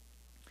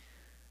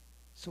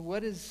 So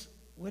what is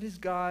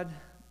God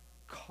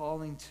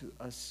calling to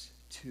us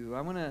to?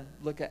 I want to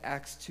look at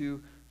Acts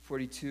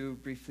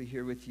 2:42 briefly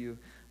here with you.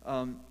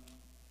 When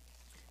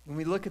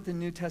we look at the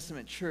New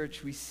Testament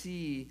church, we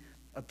see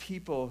a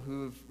people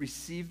who have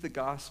received the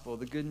gospel,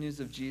 the good news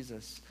of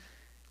Jesus.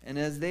 And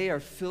as they are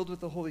filled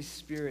with the Holy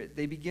Spirit,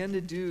 they begin to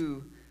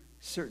do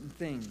certain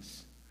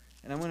things.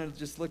 And I want to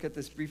just look at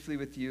this briefly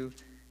with you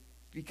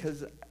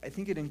because I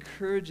think it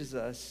encourages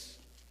us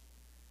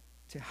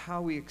to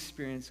how we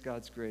experience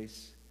God's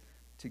grace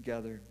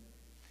together.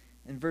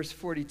 In verse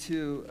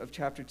 42 of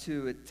chapter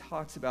 2, it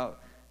talks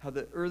about how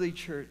the early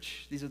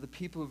church, these are the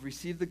people who've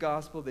received the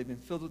gospel, they've been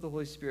filled with the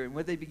Holy Spirit, and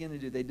what they begin to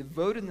do, they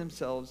devoted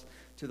themselves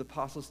to the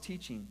apostles'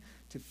 teaching,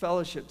 to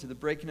fellowship, to the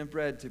breaking of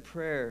bread, to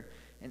prayer,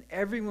 and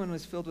everyone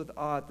was filled with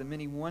awe at the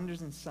many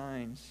wonders and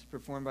signs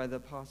performed by the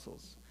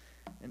apostles.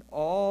 And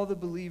all the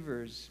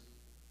believers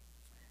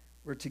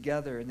were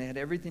together, and they had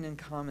everything in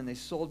common. They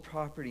sold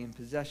property and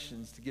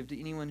possessions to give to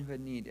anyone who had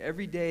need.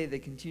 Every day they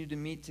continued to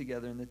meet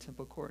together in the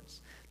temple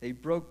courts. They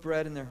broke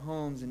bread in their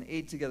homes and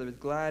ate together with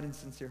glad and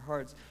sincere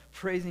hearts,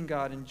 praising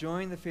God,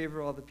 enjoying the favor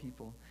of all the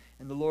people.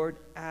 And the Lord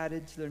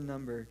added to their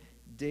number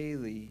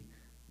daily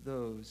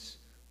those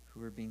who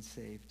were being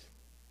saved.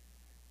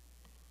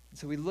 And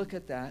so we look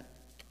at that,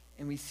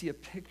 and we see a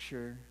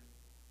picture,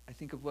 I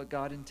think, of what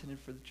God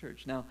intended for the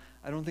church. Now,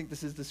 I don't think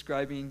this is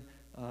describing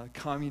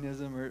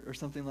communism or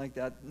something like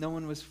that. No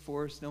one was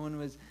forced.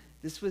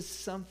 This was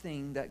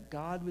something that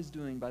God was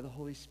doing by the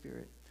Holy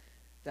Spirit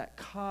that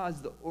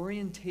caused the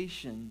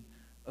orientation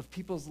of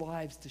people's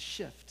lives to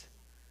shift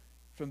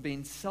from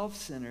being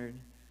self-centered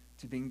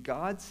to being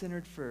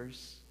God-centered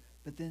first,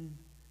 but then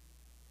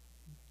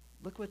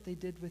look what they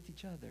did with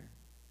each other.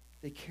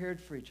 They cared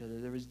for each other.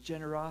 There was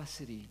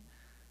generosity.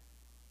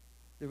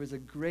 There was a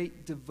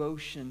great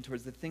devotion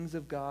towards the things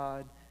of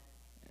God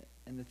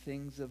and the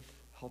things of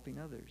helping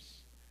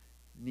others,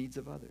 needs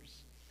of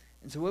others.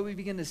 And so what we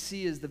begin to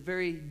see is the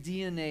very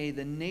DNA,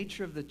 the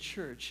nature of the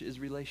church is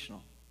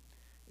relational.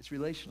 It's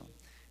relational.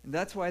 And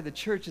that's why the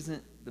church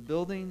isn't the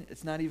building.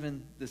 It's not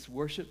even this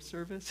worship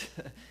service.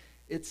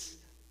 It's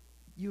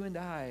you and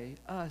I,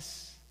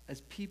 us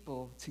as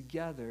people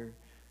together,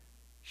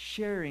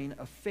 sharing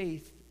a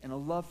faith and a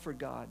love for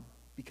God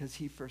because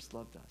he first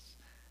loved us.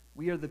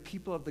 We are the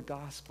people of the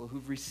gospel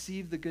who've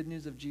received the good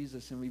news of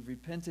Jesus, and we've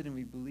repented and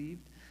we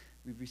believed.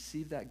 We've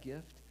received that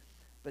gift.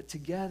 But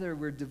together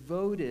we're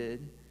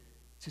devoted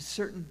to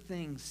certain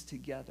things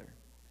together.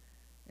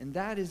 And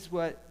that is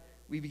what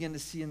we begin to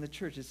see in the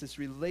church. It's this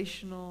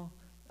relational,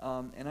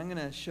 and I'm going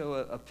to show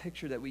a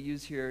picture that we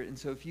use here. And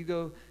so if you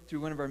go through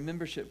one of our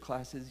membership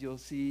classes, you'll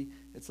see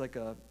it's like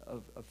a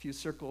few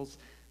circles.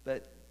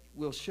 But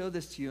we'll show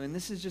this to you. And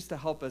this is just to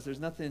help us. There's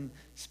nothing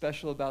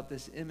special about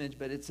this image,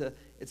 but it's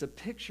a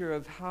picture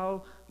of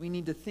how we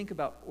need to think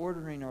about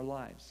ordering our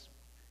lives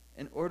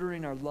and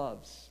ordering our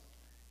loves.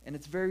 And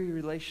it's very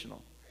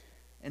relational.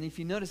 And if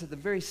you notice, at the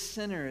very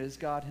center is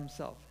God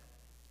himself.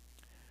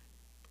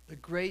 The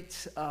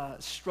great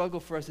struggle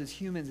for us as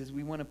humans is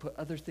we want to put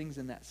other things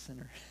in that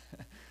center.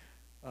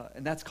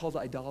 And that's called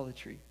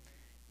idolatry.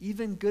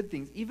 even good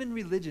things, even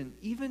religion,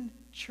 even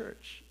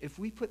church, if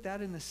we put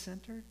that in the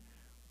center,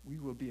 we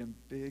will be in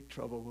big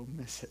trouble. We'll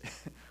miss it.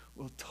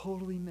 We'll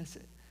totally miss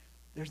it.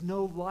 There's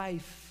no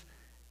life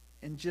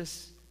in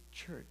just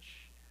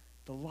church.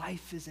 The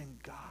life is in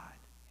God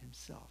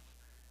himself,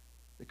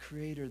 the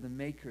creator, the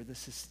maker, the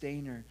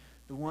sustainer,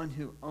 the one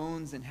who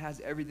owns and has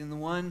everything, the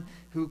one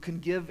who can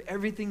give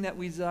everything that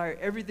we desire,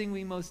 everything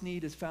we most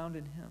need is found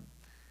in him.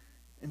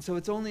 And so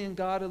it's only in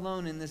God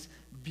alone, in this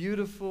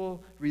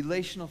beautiful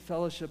relational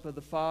fellowship of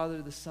the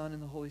Father, the Son,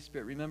 and the Holy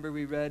Spirit. Remember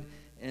we read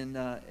in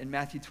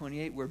Matthew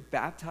 28, we're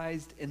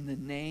baptized in the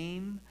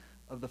name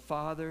of the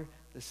Father,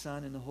 the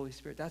Son, and the Holy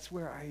Spirit. That's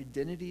where our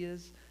identity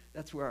is.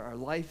 That's where our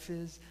life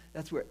is.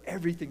 That's where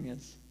everything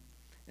is.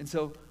 And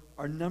so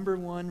our number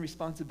one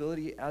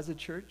responsibility as a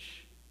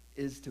church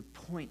is to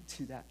point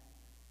to that,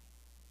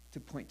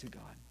 to point to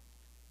God,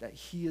 that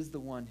he is the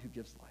one who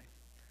gives life.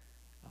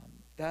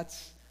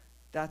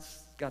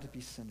 That's got to be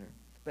centered.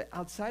 But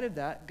outside of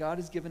that, God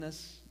has given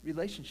us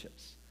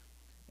relationships.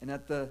 And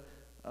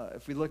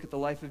if we look at the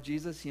life of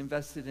Jesus, he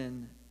invested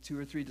in 2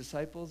 or 3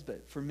 disciples,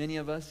 but for many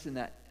of us in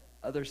that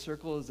other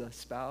circle is a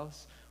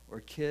spouse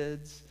or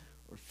kids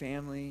or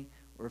family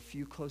or a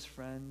few close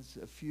friends,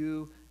 a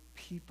few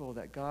people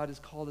that God has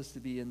called us to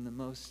be in the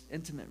most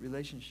intimate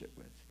relationship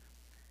with.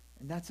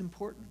 And that's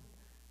important.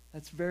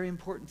 That's very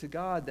important to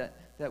God,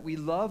 that we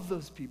love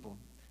those people,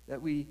 that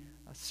we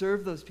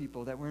serve those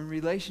people, that we're in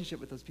relationship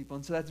with those people.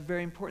 And so that's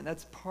very important.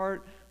 That's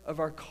part of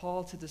our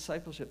call to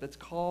discipleship. It's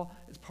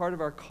part of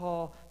our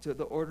call to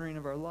the ordering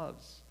of our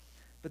loves.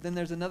 But then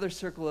there's another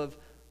circle of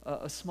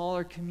a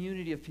smaller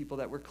community of people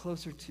that we're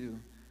closer to.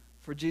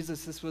 For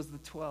Jesus, this was the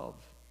 12,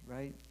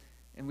 right?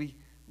 And we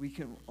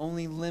can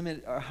only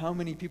limit how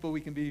many people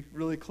we can be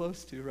really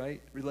close to,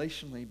 right,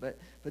 relationally.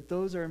 But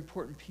those are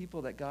important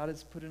people that God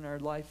has put in our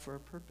life for a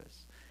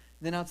purpose.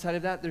 And then outside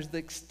of that, there's the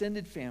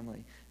extended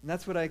family. And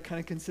that's what I kind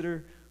of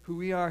consider who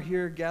we are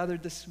here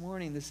gathered this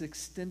morning, this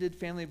extended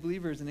family of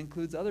believers, and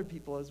includes other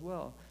people as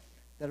well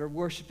that are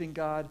worshiping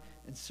God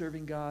and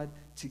serving God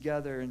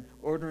together and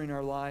ordering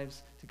our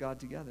lives to God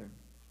together.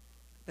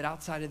 But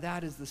outside of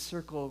that is the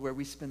circle where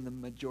we spend the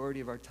majority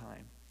of our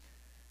time.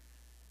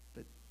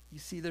 But you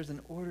see, there's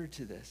an order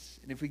to this.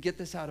 And if we get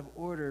this out of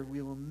order,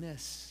 we will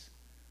miss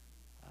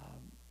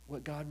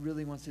what God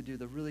really wants to do,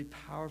 the really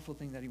powerful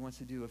thing that he wants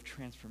to do of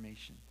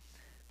transformation.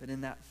 But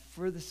in that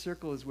furthest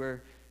circle is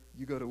where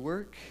you go to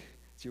work.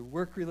 It's your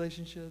work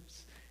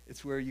relationships.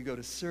 It's where you go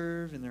to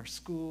serve in their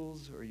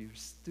schools, or you're a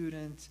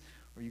student,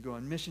 or you go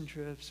on mission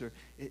trips, or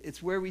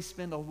it's where we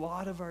spend a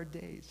lot of our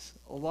days,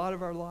 a lot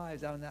of our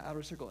lives out in that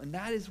outer circle. And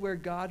that is where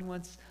God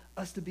wants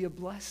us to be a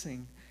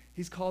blessing.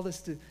 He's called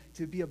us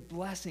to be a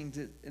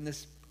blessing. In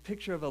this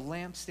picture of a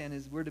lampstand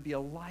is we're to be a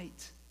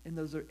light in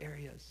those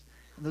areas.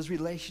 And those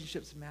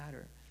relationships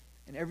matter.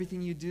 And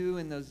everything you do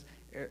in those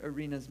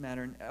arenas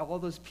matter. And all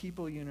those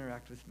people you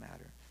interact with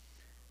matter.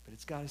 But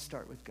it's got to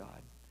start with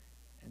God.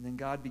 And then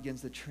God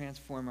begins to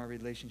transform our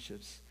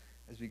relationships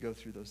as we go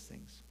through those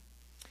things.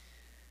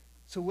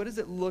 So what does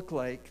it look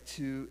like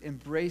to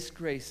embrace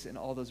grace in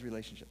all those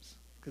relationships?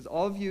 Because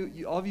all of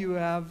you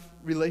have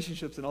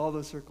relationships in all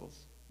those circles.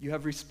 You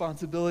have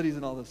responsibilities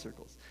in all those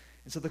circles.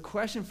 And so the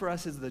question for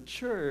us as the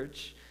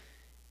church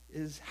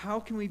is, how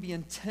can we be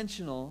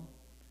intentional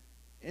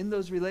in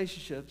those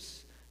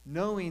relationships,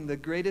 knowing the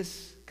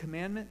greatest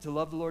commandment, to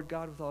love the Lord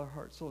God with all our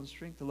heart, soul, and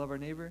strength, to love our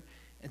neighbor,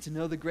 and to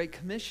know the Great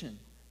Commission,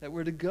 that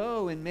we're to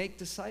go and make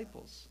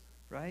disciples,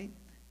 right?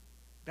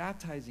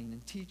 Baptizing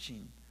and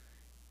teaching.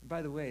 And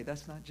by the way,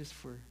 that's not just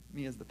for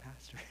me as the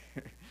pastor.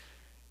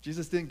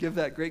 Jesus didn't give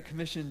that Great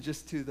Commission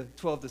just to the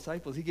 12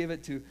 disciples. He gave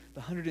it to the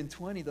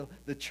 120,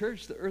 the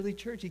church, the early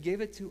church. He gave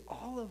it to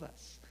all of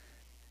us.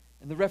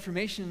 And the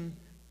Reformation,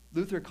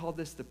 Luther called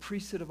this the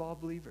priesthood of all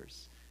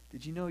believers.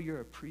 Did you know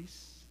you're a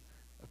priest,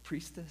 a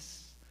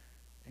priestess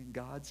in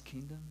God's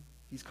kingdom?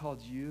 He's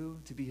called you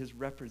to be his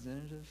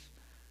representative,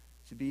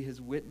 to be his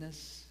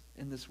witness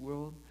in this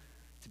world,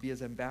 to be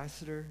his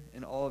ambassador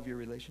in all of your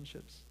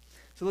relationships.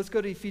 So let's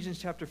go to Ephesians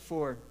chapter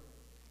 4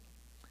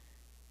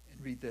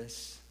 and read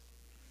this.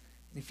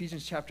 In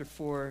Ephesians chapter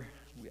 4,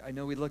 I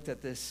know we looked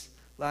at this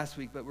last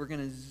week, but we're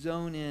going to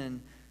zone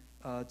in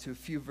to a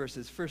few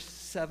verses,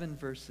 first 7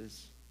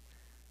 verses,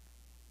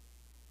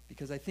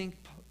 because I think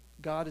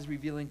God is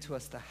revealing to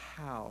us the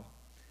how.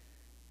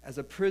 As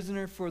a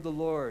prisoner for the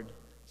Lord.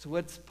 So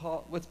what's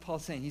Paul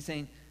saying? He's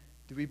saying,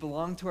 do we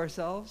belong to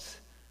ourselves?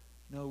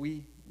 No,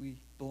 we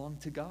belong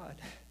to God.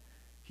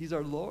 He's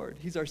our Lord.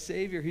 He's our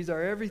Savior. He's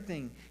our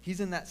everything. He's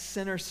in that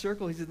center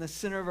circle. He's in the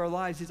center of our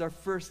lives. He's our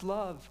first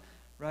love,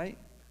 right?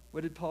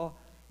 What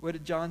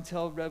did John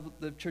tell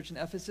the church in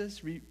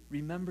Ephesus?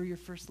 Remember your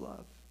first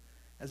love.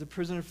 As a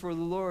prisoner for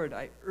the Lord,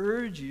 I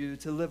urge you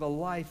to live a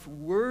life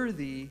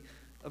worthy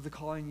of the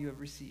calling you have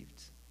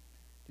received.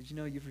 Did you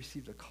know you've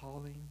received a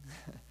calling?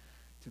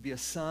 To be a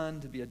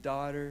son, to be a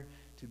daughter,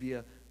 to be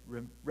a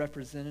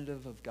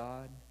representative of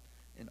God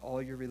in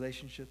all your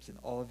relationships, in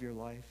all of your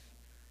life.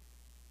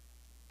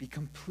 Be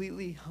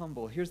completely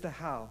humble. Here's the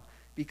how.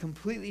 Be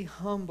completely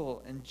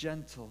humble and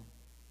gentle.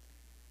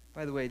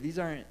 By the way, these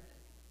aren't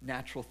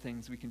natural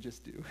things we can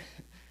just do.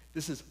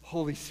 This is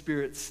Holy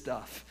Spirit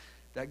stuff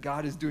that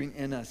God is doing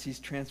in us. He's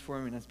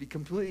transforming us. Be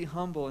completely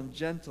humble and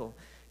gentle.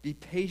 Be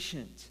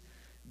patient,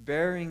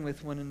 bearing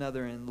with one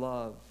another in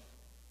love.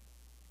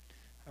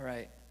 All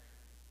right,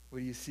 what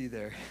do you see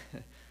there?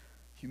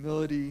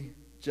 Humility,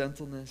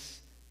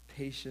 gentleness,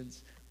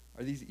 patience.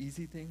 Are these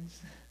easy things?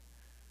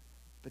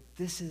 But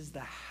this is the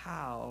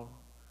how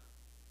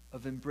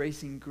of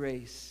embracing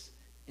grace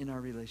in our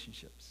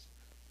relationships.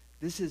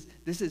 This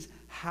is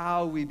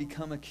how we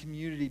become a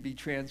community, be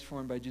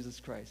transformed by Jesus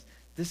Christ.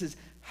 This is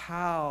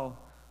how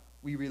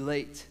we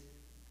relate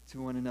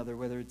to one another,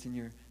 whether it's in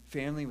your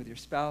family, with your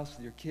spouse,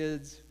 with your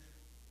kids,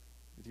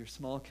 with your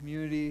small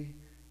community,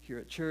 here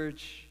at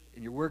church,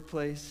 in your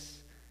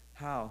workplace.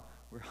 How?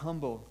 We're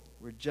humble,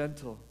 we're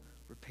gentle,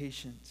 we're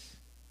patient.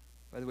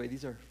 By the way,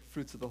 these are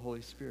fruits of the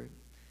Holy Spirit.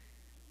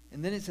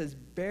 And then it says,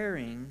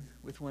 bearing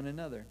with one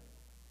another.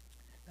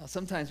 Now,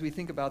 sometimes we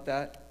think about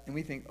that, and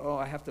we think, oh,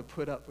 I have to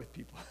put up with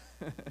people,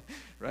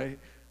 right?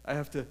 I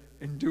have to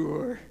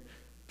endure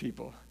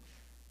people.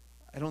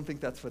 I don't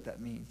think that's what that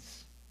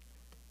means.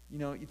 You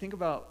know, you think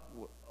about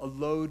a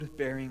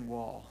load-bearing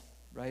wall,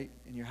 right?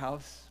 In your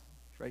house,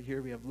 right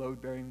here, we have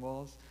load-bearing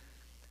walls.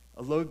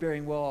 A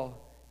load-bearing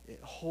wall, it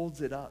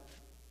holds it up.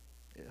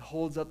 It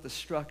holds up the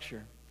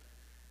structure.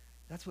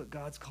 That's what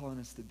God's calling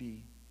us to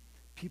be.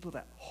 People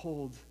that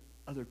hold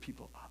other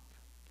people up.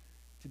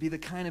 To be the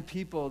kind of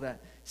people that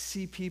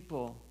see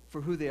people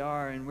for who they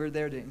are, and we're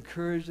there to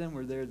encourage them,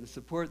 we're there to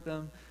support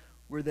them,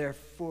 we're there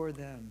for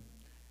them.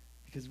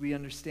 Because we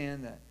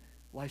understand that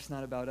life's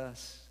not about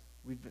us.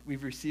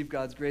 We've received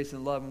God's grace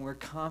and love, and we're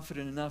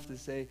confident enough to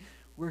say,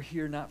 we're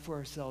here not for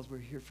ourselves, we're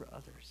here for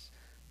others.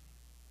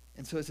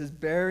 And so it says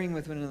bearing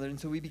with one another, and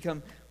so we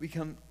become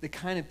the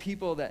kind of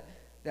people that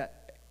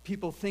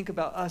people think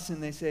about us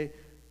and they say,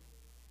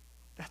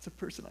 that's a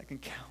person I can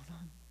count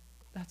on.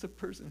 That's a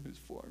person who's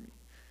for me.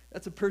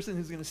 That's a person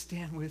who's going to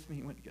stand with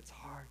me when it gets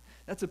hard.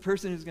 That's a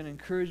person who's going to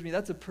encourage me.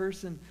 That's a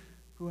person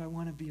who I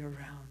want to be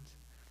around.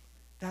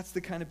 That's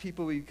the kind of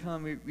people we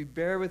become. We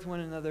bear with one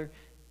another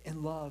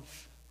in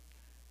love,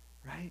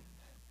 right?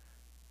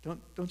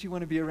 Don't you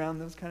want to be around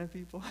those kind of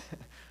people?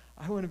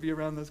 I want to be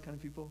around those kind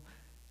of people,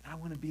 and I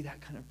want to be that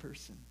kind of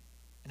person.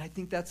 And I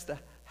think that's the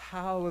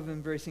how of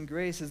embracing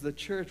grace. As the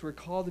church, we're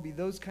called to be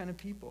those kind of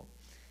people.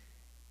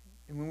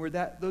 And when we're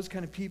those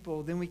kind of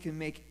people, then we can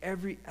make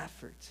every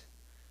effort.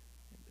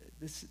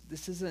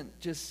 This isn't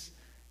just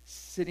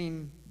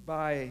sitting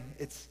by.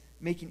 It's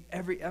making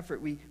every effort.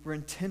 We're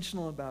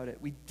intentional about it.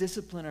 We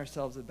discipline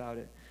ourselves about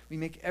it. We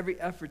make every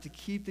effort to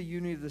keep the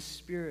unity of the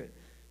Spirit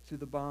through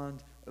the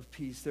bond of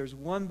peace. There's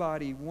one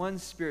body, one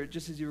Spirit,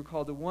 just as you were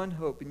called to one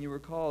hope, and you were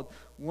called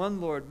one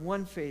Lord,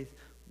 one faith,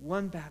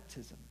 one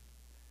baptism.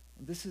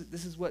 And this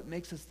is what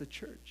makes us the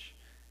church.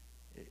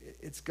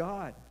 It's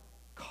God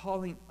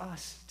calling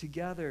us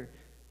together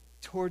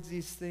towards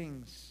these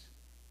things.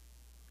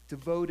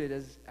 Devoted,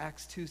 as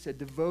Acts 2 said,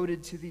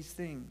 devoted to these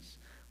things.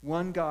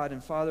 One God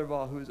and Father of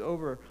all, who is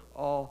over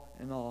all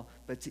and all.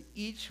 But to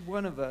each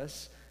one of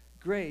us,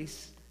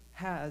 grace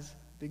has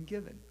been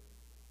given.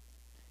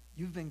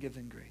 You've been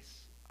given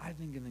grace. I've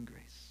been given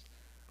grace.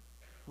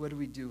 What do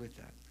we do with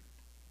that?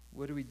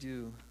 What do we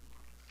do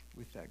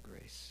with that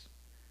grace?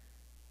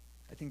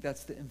 I think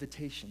that's the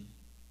invitation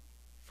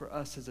for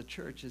us as a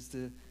church, is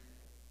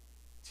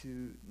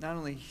to not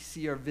only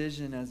see our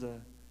vision as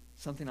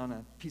something on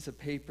a piece of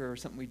paper or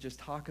something we just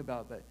talk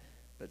about, but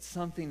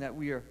something that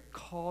we are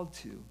called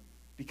to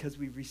because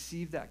we've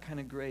received that kind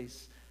of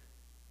grace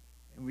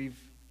and we've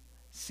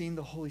seen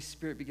the Holy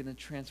Spirit begin to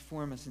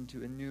transform us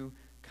into a new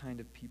kind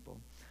of people.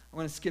 I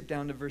want to skip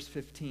down to verse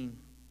 15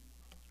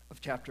 of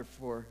chapter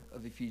 4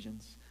 of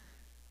Ephesians.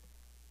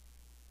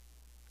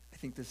 I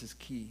think this is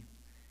key.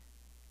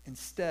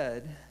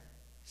 Instead,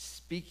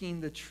 speaking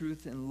the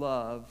truth in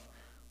love,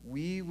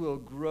 we will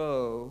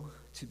grow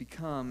to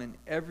become in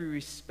every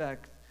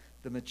respect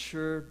the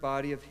mature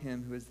body of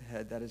him who is the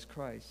head, that is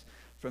Christ.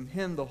 From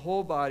him, the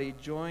whole body,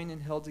 joined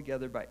and held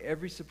together by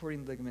every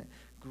supporting ligament,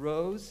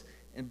 grows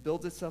and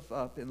builds itself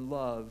up in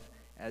love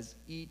as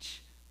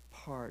each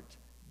part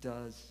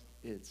does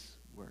its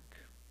work.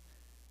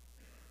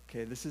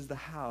 Okay, this is the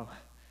how.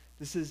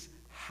 This is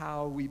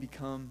how we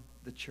become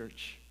the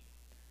church.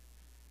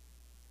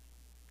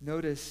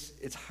 Notice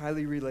it's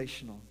highly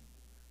relational.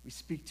 We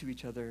speak to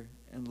each other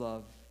in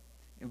love,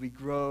 and we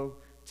grow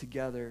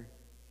together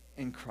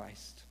in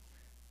Christ,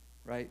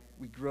 right?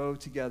 We grow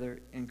together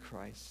in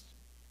Christ.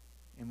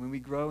 And when we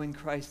grow in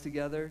Christ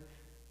together,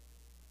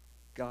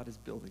 God is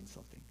building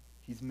something.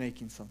 He's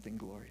making something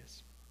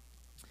glorious.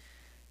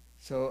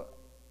 So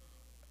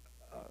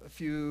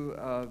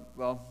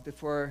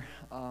before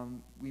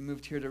we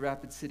moved here to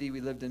Rapid City,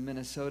 we lived in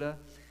Minnesota.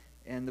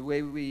 And the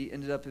way we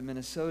ended up in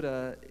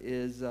Minnesota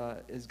is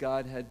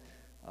God had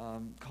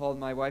called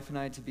my wife and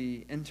I to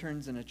be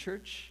interns in a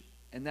church,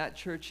 and that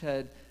church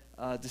had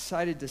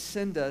decided to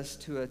send us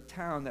to a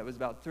town that was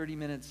about 30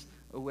 minutes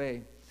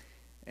away.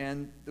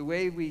 And the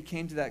way we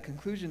came to that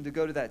conclusion to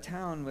go to that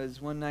town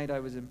was one night I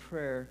was in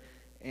prayer,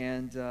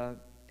 And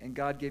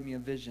God gave me a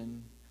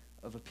vision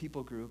of a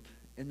people group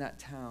in that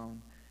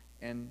town,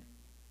 and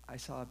I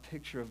saw a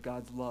picture of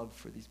God's love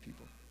for these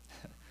people.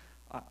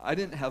 I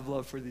didn't have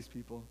love for these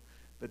people,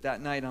 but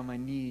that night on my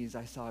knees,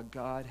 I saw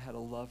God had a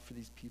love for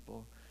these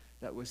people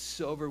that was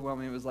so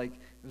overwhelming. It was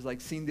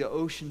like seeing the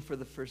ocean for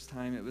the first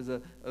time. It was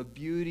a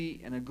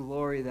beauty and a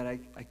glory that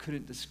I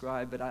couldn't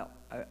describe, but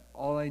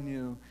all I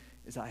knew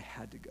is I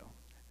had to go.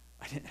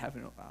 I didn't have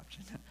no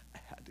option. I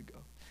had to go.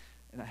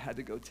 And I had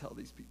to go tell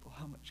these people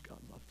how much God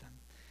loved them.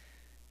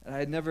 And I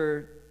had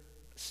never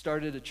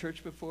started a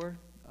church before.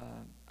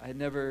 I had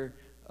never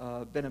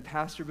been a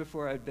pastor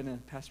before. I had been a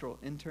pastoral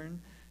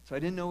intern. So I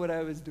didn't know what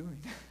I was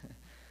doing.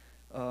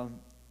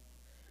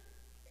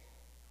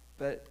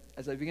 But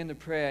as I began to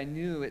pray, I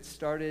knew it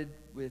started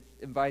with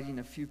inviting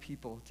a few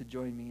people to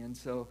join me. And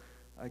so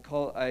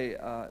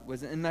I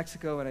was in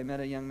Mexico, and I met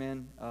a young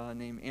man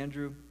named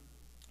Andrew.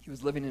 He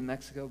was living in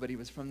Mexico, but he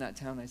was from that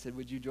town. I said,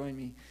 would you join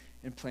me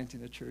in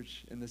planting a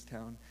church in this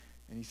town?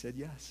 And he said,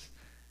 yes.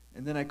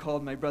 And then I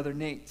called my brother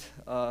Nate,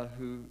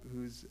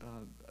 who's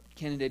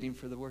candidating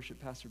for the worship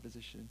pastor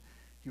position.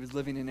 He was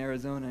living in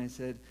Arizona. I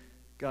said,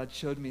 God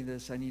showed me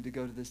this. I need to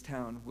go to this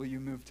town. Will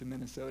you move to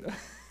Minnesota?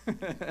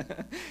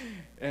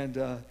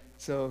 And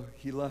so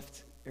he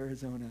left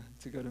Arizona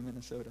to go to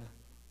Minnesota.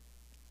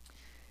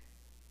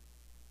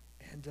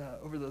 And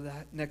over the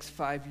next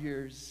 5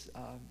 years,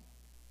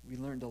 we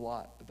learned a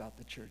lot about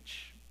the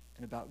church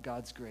and about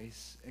God's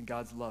grace and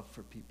God's love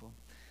for people.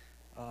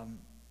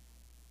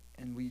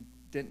 And we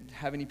didn't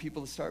have any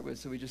people to start with,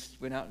 so we just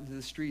went out into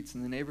the streets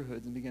and the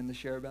neighborhoods and began to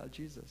share about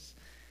Jesus.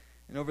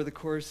 And over the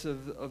course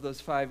of those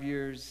 5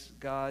 years,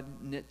 God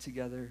knit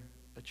together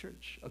a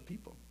church of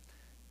people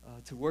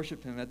to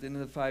worship him. At the end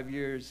of the 5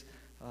 years,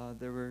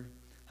 there were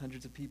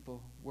hundreds of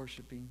people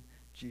worshiping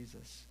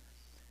Jesus.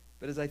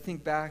 But as I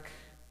think back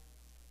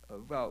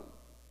about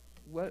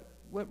what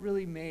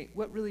really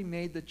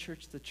made the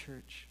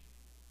church,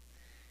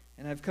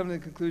 and I've come to the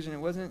conclusion it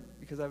wasn't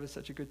because I was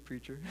such a good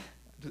preacher.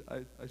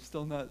 I'm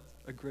still not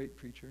a great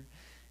preacher.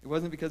 It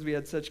wasn't because we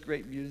had such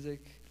great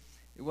music.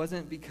 It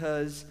wasn't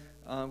because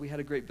we had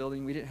a great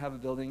building. We didn't have a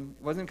building.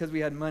 It wasn't because we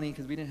had money,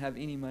 because we didn't have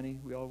any money.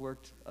 We all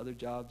worked other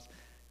jobs.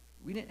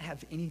 We didn't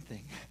have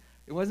anything.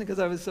 It wasn't because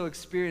I was so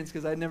experienced,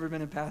 because I'd never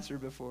been a pastor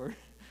before.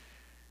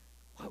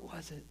 What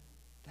was it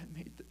that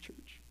made the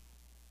church?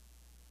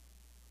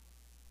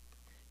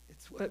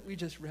 It's what we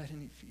just read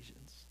in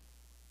Ephesians.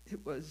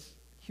 It was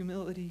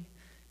humility,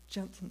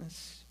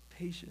 gentleness,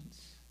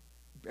 patience,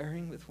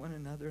 bearing with one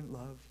another in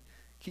love,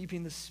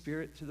 keeping the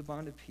spirit through the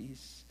bond of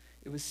peace.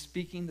 It was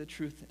speaking the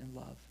truth in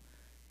love.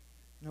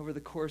 And over the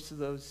course of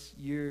those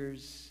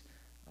years,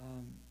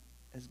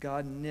 as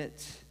God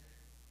knit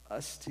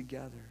us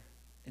together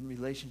in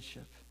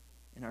relationship,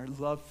 in our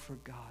love for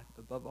God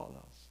above all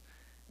else,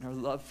 and our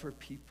love for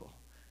people,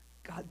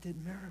 God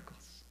did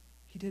miracles.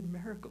 He did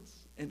miracles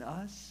in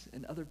us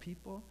and other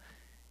people,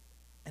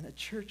 and a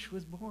church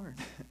was born.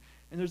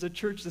 And there's a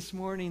church this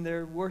morning,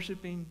 they're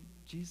worshiping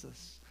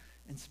Jesus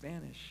in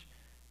Spanish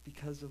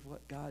because of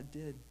what God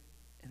did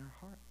in our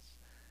hearts.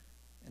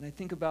 And I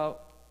think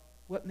about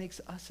what makes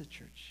us a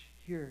church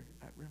here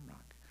at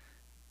Rimrock.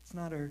 It's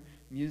not our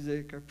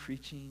music, our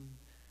preaching,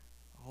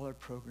 all our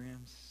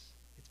programs.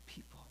 It's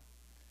people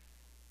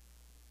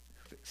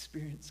who've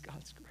experienced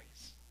God's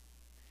grace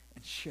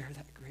and share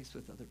that grace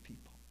with other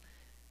people.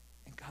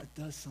 And God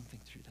does something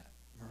through that,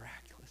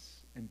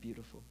 miraculous and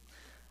beautiful.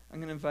 I'm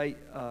going to invite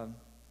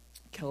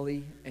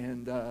Kelly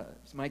and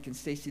Mike and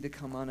Stacy to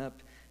come on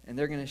up, and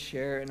they're going to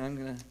share, and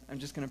I'm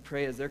just going to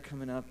pray as they're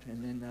coming up,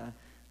 and then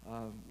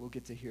we'll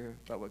get to hear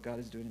about what God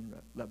is doing in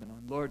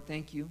Lebanon. Lord,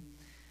 thank you.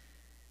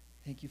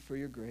 Thank you for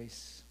your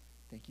grace.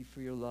 Thank you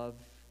for your love.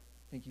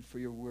 Thank you for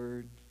your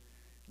word.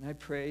 And I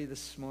pray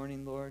this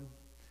morning, Lord,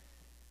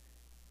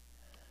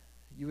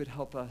 you would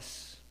help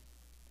us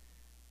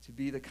to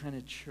be the kind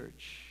of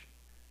church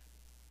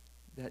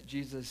that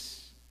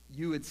Jesus,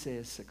 you would say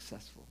is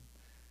successful.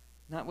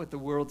 Not what the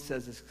world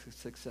says is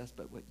success,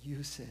 but what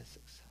you say is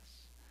success.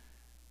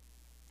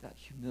 That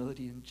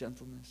humility and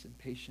gentleness and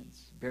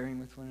patience, bearing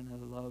with one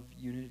another, love,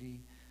 unity,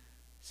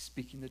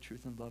 speaking the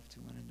truth in love to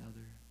one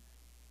another,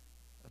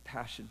 a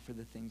passion for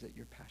the things that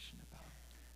you're passionate about.